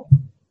whole?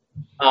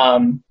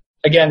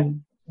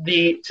 Again,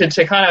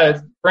 to kind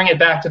of bring it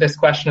back to this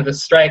question of the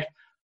strike,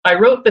 I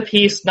wrote the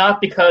piece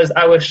not because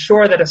I was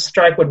sure that a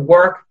strike would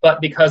work, but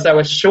because I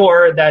was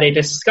sure that a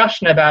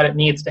discussion about it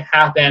needs to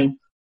happen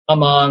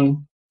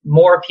among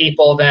more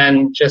people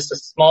than just a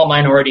small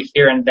minority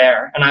here and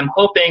there. And I'm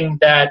hoping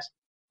that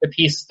the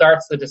piece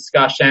starts the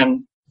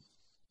discussion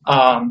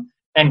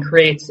and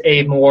creates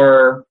a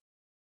more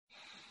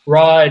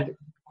broad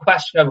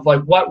question of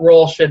what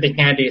role should the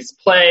humanities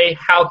play?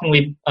 How can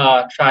we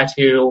try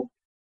to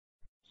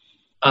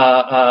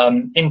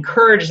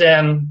encourage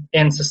them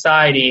in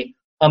society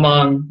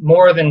among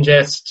more than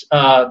just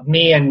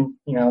me and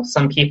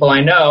some people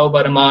I know,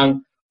 but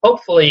among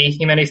hopefully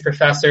humanities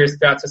professors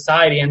throughout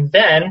society. And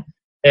then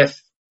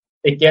if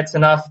it gets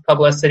enough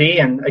publicity,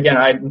 and again,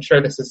 I'm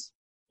sure this is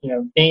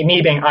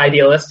me being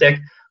idealistic,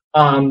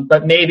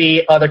 but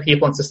maybe other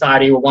people in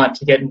society will want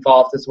to get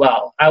involved as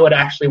well. I would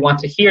actually want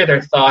to hear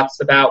their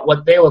thoughts about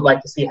what they would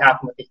like to see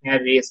happen with the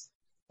humanities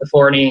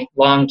before any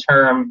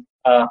long-term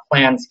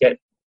plans get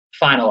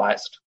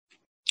finalized.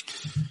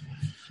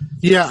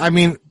 Yeah, I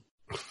mean,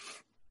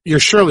 you're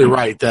surely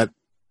right that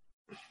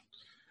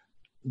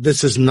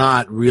this is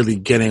not really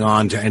getting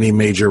onto any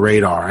major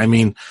radar. I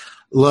mean,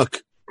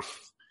 look,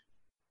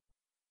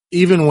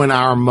 even when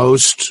our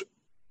most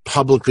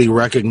publicly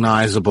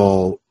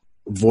recognizable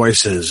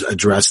voices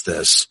address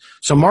this.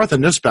 So Martha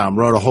Nussbaum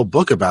wrote a whole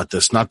book about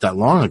this not that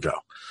long ago.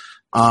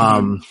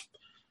 And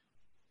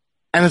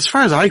as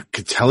far as I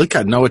could tell, it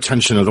got no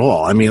attention at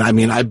all. I mean,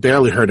 I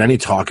barely heard any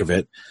talk of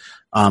it.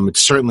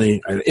 It's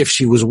certainly, if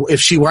she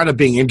wound up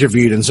being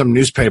interviewed in some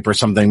newspaper or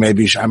something,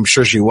 maybe I'm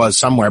sure she was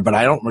somewhere, but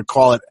I don't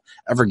recall it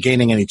ever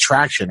gaining any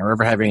traction or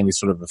ever having any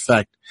sort of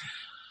effect.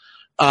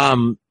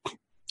 I'm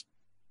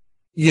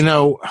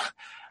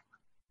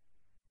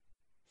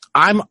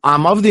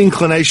of the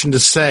inclination to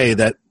say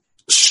that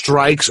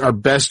strikes are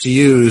best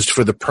used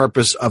for the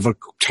purpose of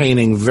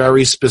obtaining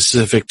very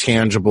specific,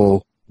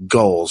 tangible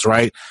goals,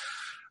 right?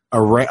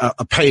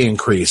 A pay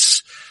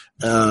increase,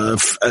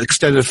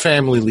 extended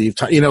family leave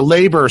time,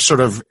 labor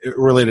sort of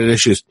related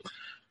issues.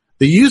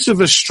 The use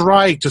of a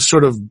strike to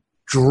sort of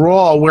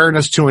draw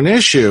awareness to an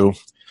issue,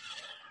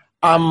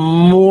 I'm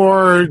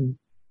more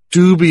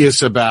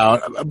dubious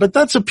about, but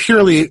that's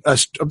purely a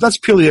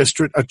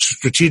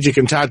strategic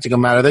and tactical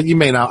matter that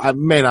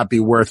may not be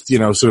worth,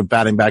 sort of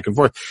batting back and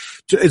forth.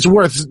 It's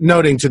worth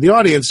noting to the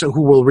audience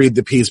who will read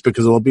the piece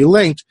because it will be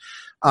linked,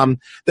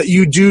 that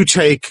you do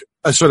take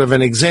a sort of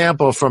an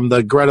example from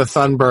the Greta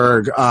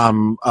Thunberg,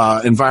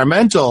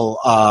 environmental,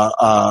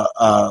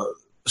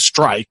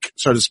 strike,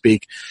 so to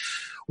speak,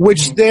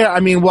 which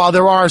while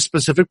there are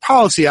specific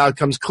policy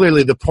outcomes,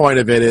 clearly the point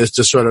of it is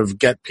to sort of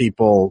get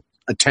people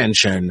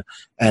attention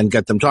and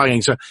get them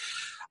talking. So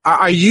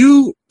are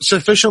you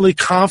sufficiently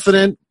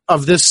confident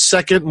of this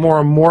second, more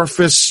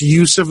amorphous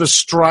use of a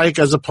strike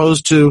as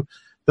opposed to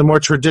the more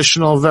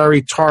traditional,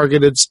 very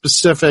targeted,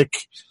 specific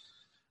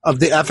of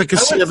the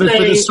efficacy of it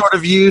for this sort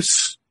of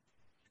use?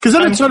 Because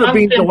then it's sort of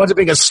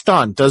being a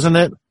stunt, doesn't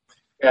it?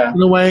 Yeah.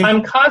 In a way.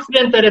 I'm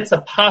confident that it's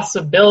a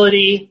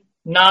possibility,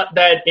 not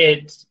that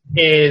it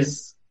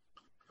is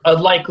a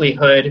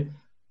likelihood.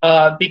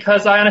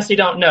 Because I honestly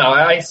don't know.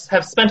 I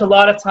have spent a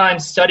lot of time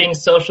studying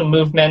social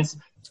movements,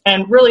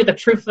 and really the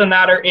truth of the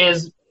matter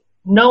is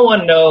no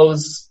one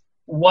knows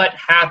what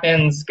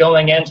happens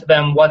going into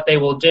them, what they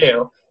will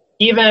do.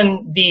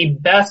 Even the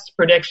best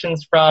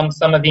predictions from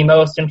some of the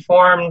most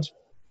informed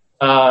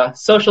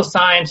social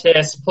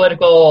scientists,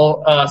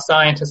 political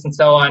scientists, and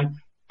so on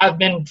have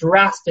been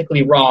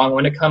drastically wrong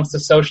when it comes to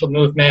social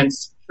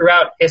movements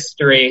throughout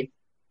history.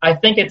 I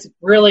think it's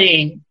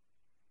really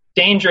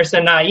dangerous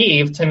and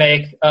naive to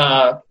make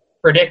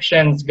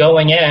predictions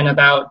going in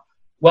about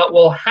what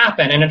will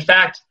happen. And in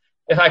fact,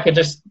 if I could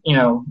just,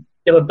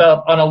 give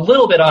on a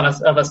little bit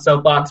of a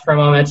soapbox for a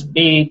moment,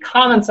 the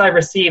comments I've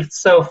received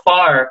so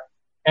far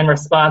in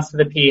response to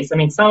the piece,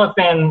 some have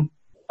been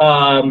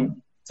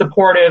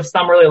supportive,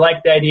 some really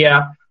like the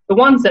idea. The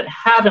ones that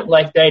haven't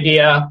liked the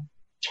idea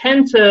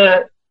tend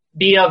to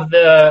be of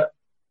the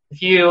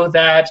view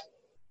that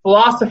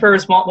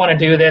philosophers won't want to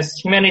do this.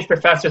 Humanities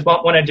professors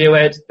won't want to do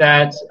it.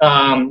 That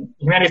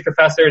humanities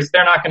professors,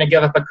 they're not going to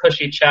give up a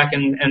cushy check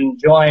and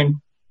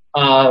join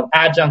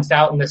adjuncts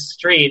out in the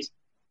street.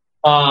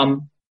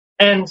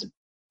 And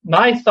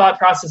my thought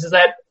process is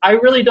that I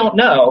really don't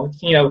know.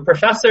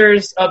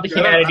 Professors of the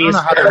humanities.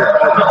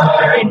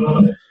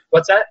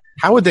 What's that?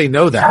 How would they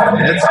know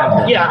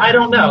that? Yeah, I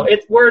don't know.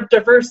 We're a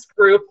diverse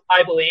group,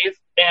 I believe,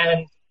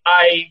 and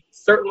I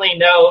certainly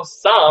know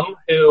some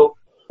who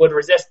would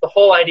resist the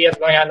whole idea of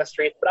going out in the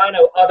streets, but I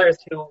know others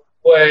who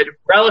would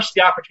relish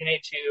the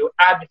opportunity to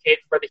advocate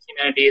for the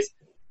humanities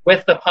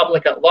with the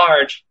public at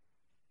large.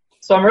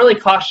 So I'm really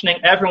cautioning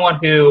everyone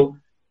who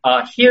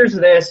hears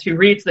this, who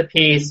reads the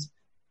piece,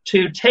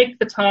 to take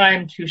the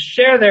time to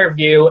share their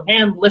view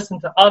and listen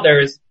to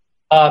others,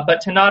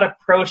 but to not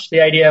approach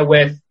the idea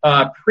with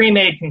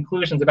pre-made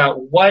conclusions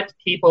about what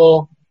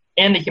people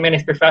in the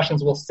humanities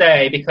professions will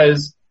say,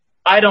 because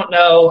I don't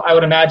know, I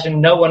would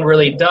imagine no one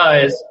really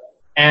does.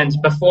 And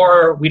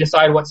before we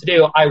decide what to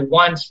do, I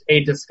want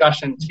a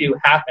discussion to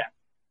happen.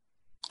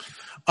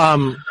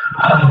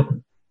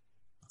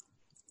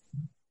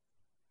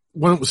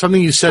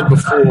 Something you said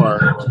before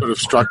sort of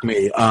struck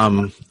me,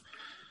 and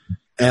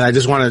I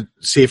just want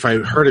to see if I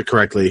heard it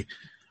correctly.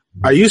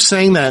 Are you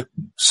saying that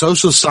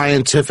social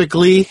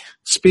scientifically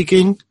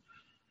speaking,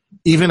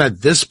 even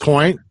at this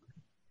point,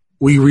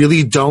 we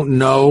really don't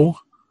know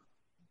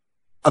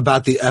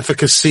about the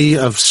efficacy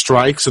of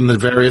strikes and the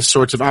various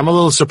sorts of... I'm a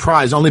little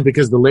surprised, only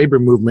because the labor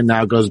movement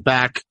now goes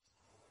back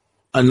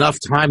enough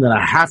time that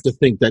I have to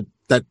think that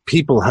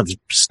people have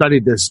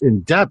studied this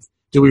in depth.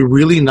 Do we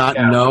really not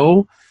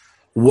know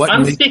what...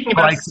 I'm speaking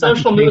about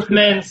social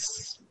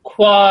movements,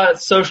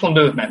 quasi-social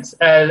movements.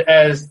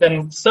 As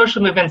the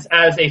social movements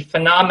as a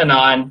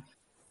phenomenon,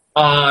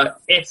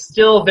 it's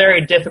still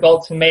very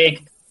difficult to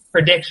make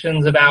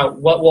predictions about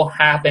what will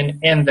happen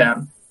in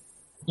them.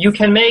 You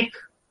can make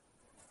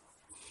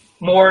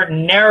more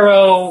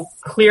narrow,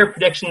 clear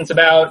predictions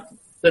about,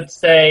 let's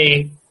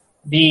say,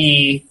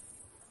 the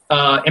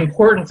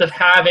importance of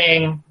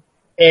having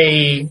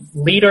a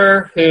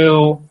leader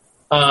who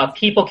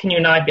people can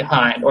unite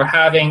behind, or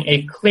having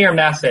a clear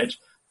message.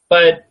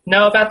 But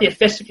no, about the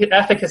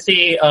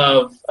efficacy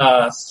of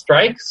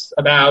strikes,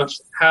 about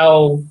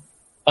how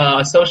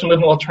a social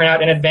movement will turn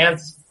out in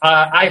advance,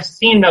 I've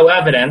seen no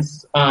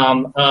evidence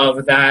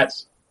of that,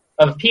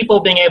 of people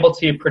being able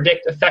to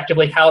predict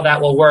effectively how that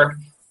will work.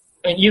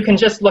 And you can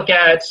just look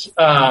at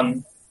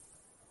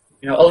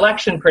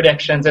election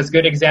predictions as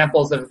good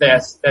examples of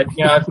this. That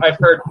I've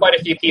heard quite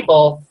a few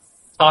people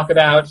talk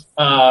about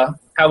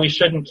how we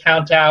shouldn't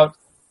count out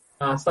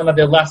some of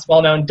the less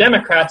well-known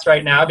Democrats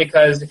right now,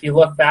 because if you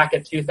look back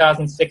at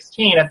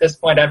 2016, at this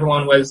point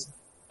everyone was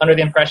under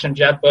the impression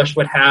Jeb Bush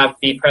would have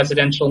the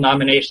presidential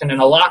nomination in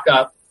a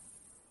lockup.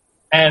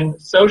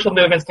 And social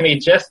movements can be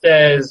just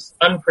as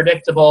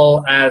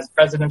unpredictable as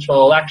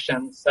presidential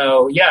elections.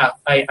 So yeah,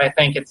 I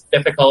think it's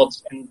difficult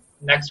and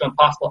next to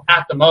impossible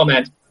at the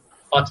moment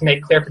to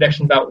make clear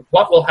predictions about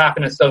what will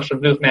happen in a social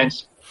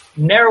movement.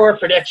 Narrower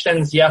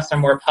predictions, yes, are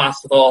more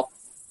possible,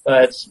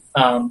 but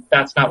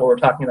that's not what we're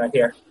talking about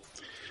here.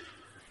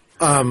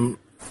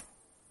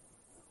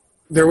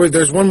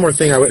 There's one more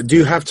thing. Do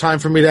you have time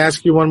for me to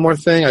ask you one more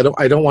thing? I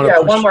don't want to. Yeah,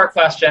 one more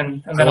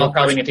question, and then I'll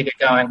probably need to get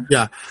going.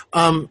 Yeah.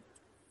 So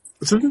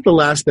this is the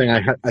last thing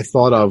I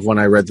thought of when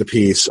I read the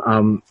piece,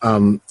 and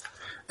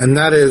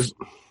that is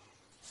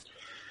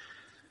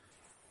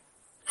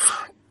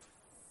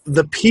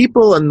the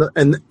people and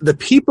the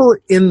people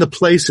in the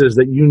places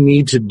that you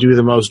need to do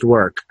the most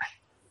work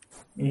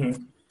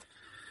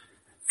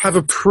have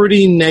a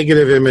pretty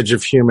negative image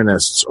of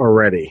humanists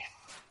already.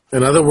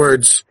 In other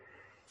words,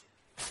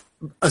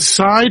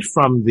 aside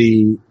from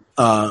the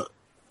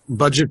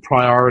budget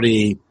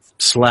priority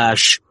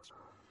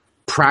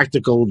 /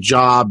 practical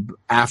job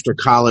after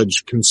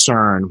college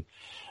concern,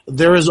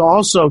 there is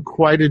also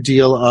quite a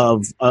deal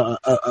of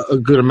a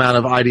good amount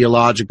of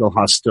ideological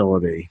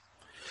hostility.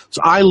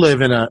 So I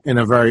live in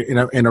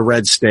a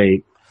red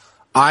state.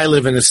 I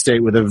live in a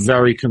state with a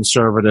very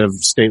conservative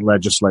state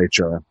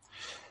legislature.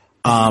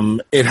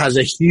 It has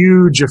a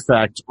huge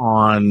effect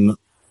on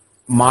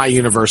my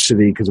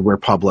university because we're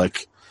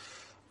public.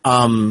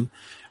 And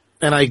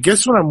I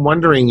guess what I'm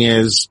wondering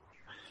is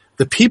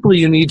the people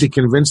you need to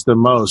convince the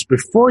most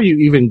before you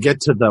even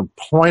get to the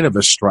point of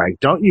a strike.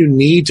 Don't you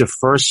need to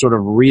first sort of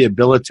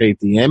rehabilitate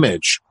the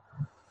image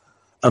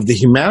of the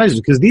humanities?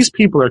 Because these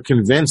people are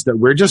convinced that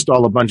we're just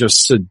all a bunch of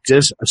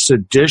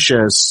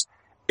seditious,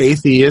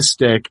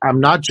 atheistic.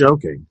 I'm not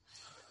joking.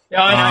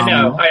 Yeah, I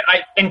know.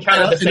 I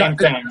encountered the same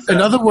thing. So.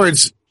 In other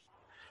words,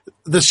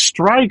 the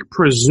strike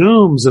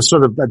presumes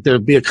that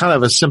there'd be a kind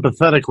of a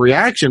sympathetic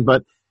reaction,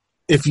 but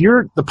if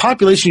you're the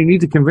population you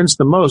need to convince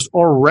the most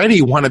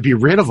already want to be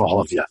rid of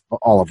all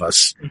of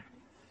us,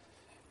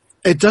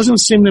 it doesn't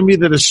seem to me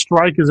that a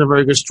strike is a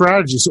very good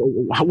strategy. So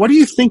what are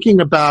you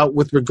thinking about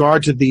with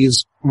regard to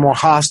these more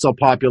hostile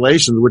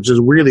populations, which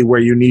is really where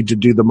you need to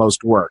do the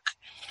most work?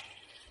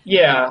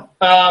 Yeah.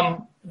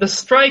 The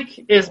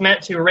strike is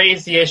meant to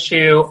raise the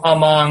issue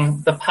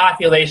among the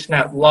population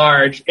at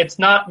large. It's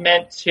not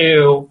meant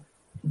to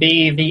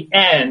be the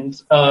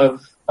end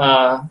of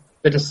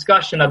the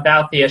discussion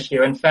about the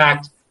issue. In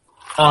fact,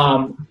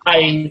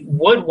 I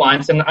would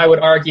want, and I would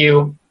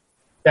argue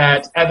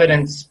that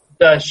evidence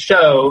does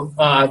show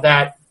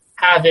that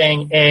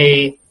having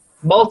a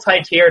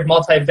multi-tiered,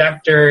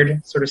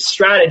 multi-vectored sort of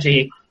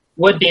strategy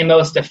would be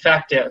most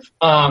effective.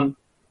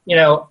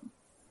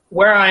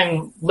 Where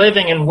I'm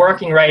living and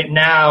working right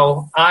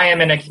now, I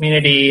am in a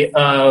community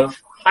of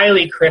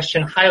highly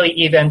Christian,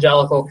 highly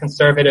evangelical,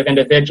 conservative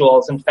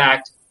individuals. In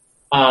fact,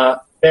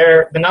 the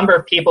number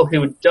of people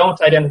who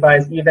don't identify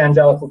as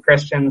evangelical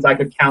Christians, I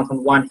could count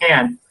on one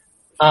hand.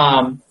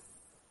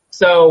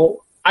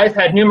 So I've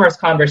had numerous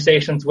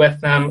conversations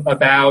with them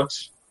about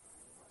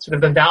sort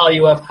of the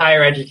value of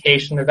higher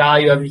education, the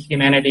value of the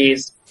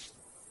humanities.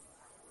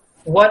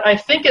 What I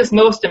think is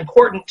most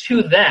important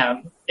to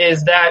them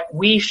is that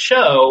we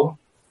show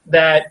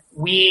that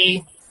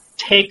we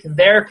take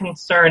their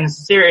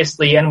concerns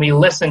seriously and we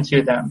listen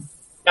to them.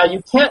 Now,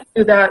 you can't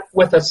do that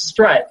with a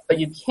strike, but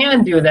you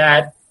can do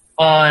that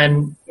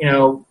on,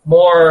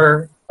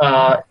 more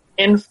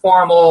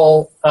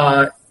informal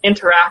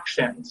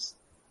interactions.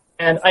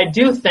 And I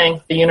do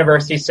think the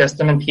university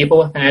system and people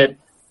within it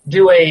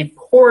do a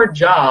poor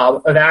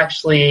job of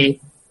actually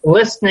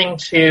listening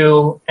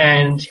to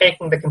and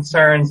taking the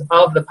concerns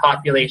of the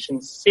population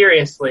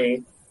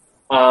seriously.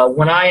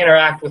 When I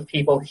interact with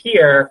people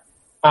here,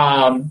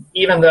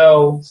 even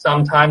though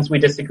sometimes we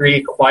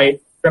disagree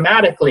quite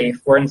dramatically,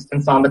 for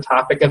instance, on the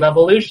topic of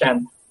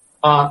evolution,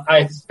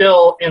 I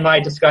still, in my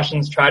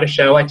discussions, try to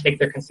show I take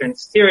their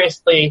concerns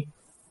seriously,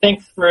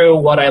 think through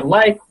what I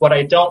like, what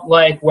I don't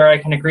like, where I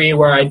can agree,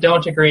 where I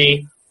don't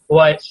agree,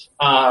 what,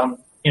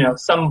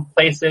 some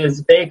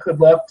places they could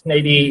look to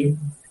maybe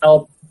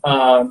help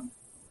them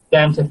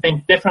to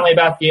think differently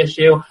about the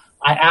issue.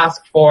 I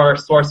ask for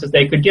sources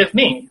they could give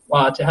me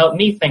to help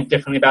me think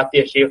differently about the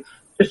issue,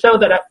 to show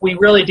that we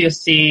really do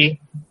see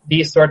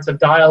these sorts of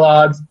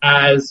dialogues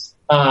as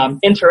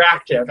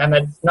interactive, and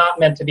that it's not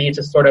meant to be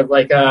just sort of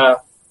like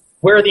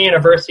we're the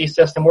university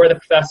system, we're the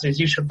professors,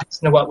 you should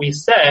listen to what we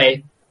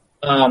say,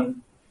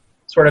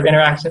 sort of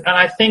interaction. And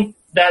I think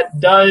that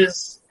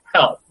does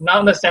help, not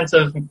in the sense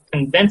of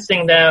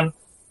convincing them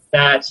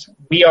that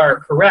we are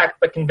correct,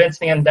 but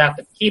convincing them that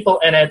the people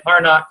in it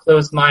are not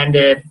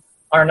closed-minded,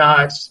 are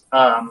not,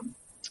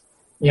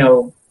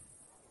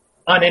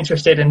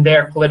 uninterested in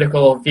their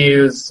political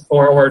views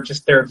or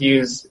just their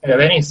views of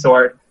any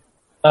sort.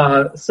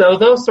 So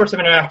those sorts of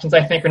interactions,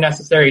 I think, are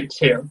necessary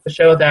too, to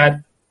show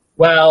that,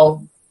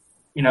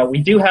 we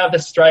do have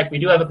this strike, we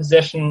do have a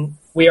position,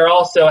 we are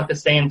also at the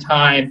same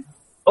time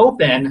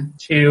open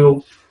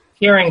to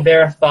hearing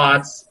their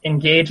thoughts,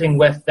 engaging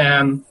with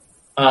them,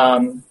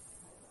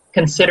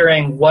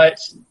 considering what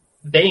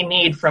they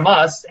need from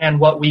us and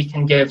what we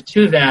can give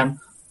to them,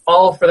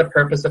 all for the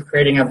purpose of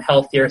creating a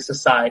healthier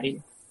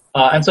society.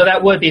 And so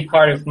that would be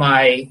part of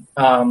my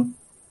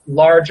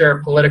larger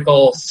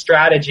political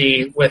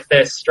strategy with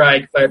this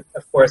strike, but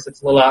of course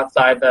it's a little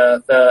outside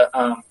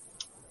the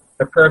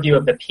purview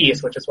of the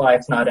piece, which is why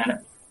it's not in it.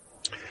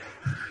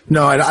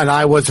 No, and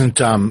I wasn't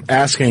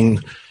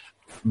asking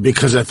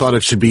because I thought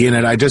it should be in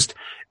it.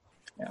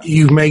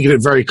 You make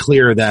it very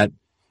clear that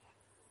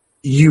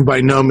you by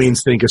no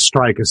means think a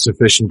strike is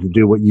sufficient to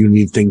do what you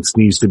needs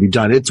to be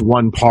done. It's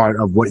one part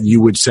of what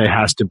you would say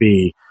has to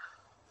be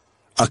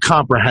a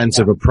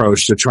comprehensive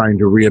approach to trying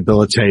to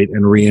rehabilitate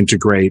and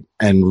reintegrate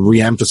and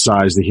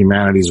reemphasize the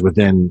humanities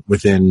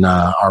within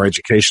our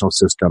educational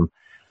system.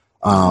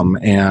 So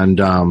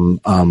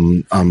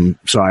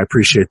I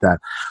appreciate that.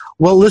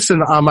 Well,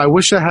 listen, I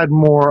wish I had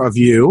more of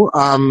you,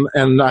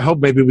 and I hope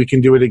maybe we can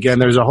do it again.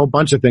 There's a whole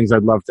bunch of things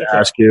I'd love to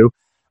ask you,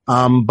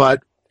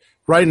 but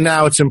right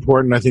now it's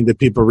important, I think, that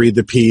people read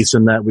the piece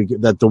and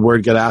that the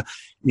word get out.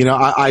 You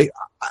know,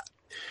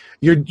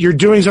 you're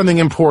doing something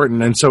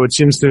important, and so it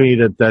seems to me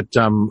that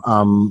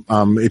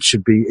it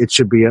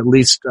should be at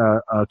least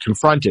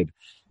confronted,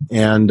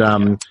 and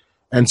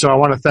so I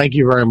want to thank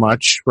you very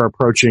much for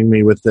approaching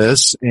me with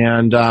this,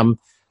 and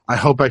I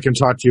hope I can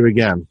talk to you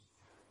again.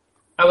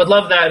 I would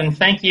love that, and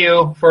thank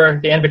you for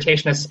the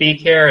invitation to speak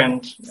here,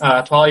 and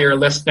to all your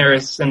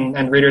listeners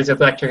and readers of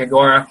Electric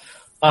Agora.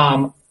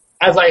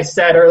 As I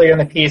said earlier in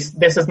the piece,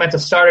 this is meant to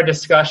start a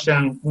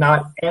discussion,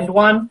 not end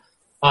one.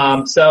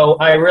 So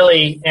I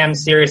really am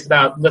serious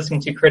about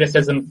listening to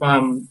criticism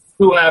from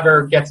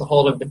whoever gets a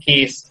hold of the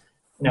piece.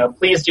 You know,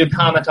 please do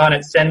comment on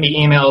it, send me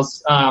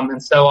emails,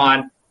 and so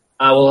on.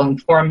 Will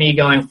inform me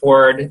going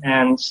forward.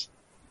 And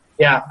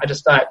yeah,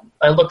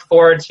 I look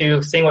forward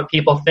to seeing what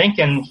people think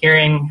and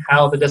hearing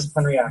how the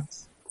discipline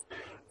reacts.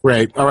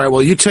 Great. All right.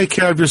 Well, you take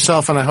care of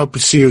yourself, and I hope to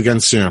see you again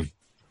soon.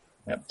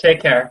 Yep.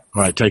 Take care.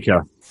 All right. Take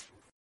care.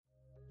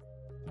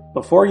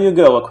 Before you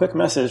go, a quick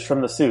message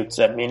from the suits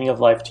at Meaning of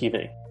Life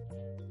TV.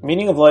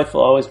 Meaning of Life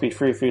will always be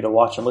free for you to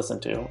watch and listen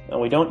to, and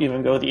we don't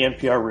even go the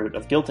NPR route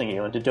of guilting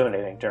you into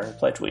donating during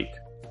Pledge Week.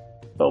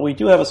 But we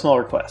do have a small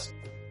request.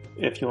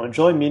 If you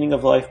enjoy Meaning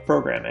of Life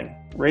programming,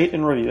 rate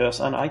and review us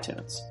on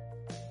iTunes.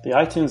 The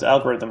iTunes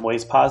algorithm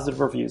weighs positive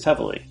reviews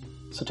heavily,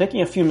 so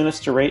taking a few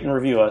minutes to rate and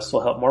review us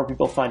will help more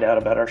people find out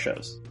about our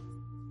shows.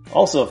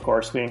 Also, of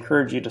course, we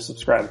encourage you to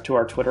subscribe to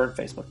our Twitter and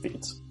Facebook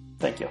feeds.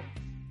 Thank you.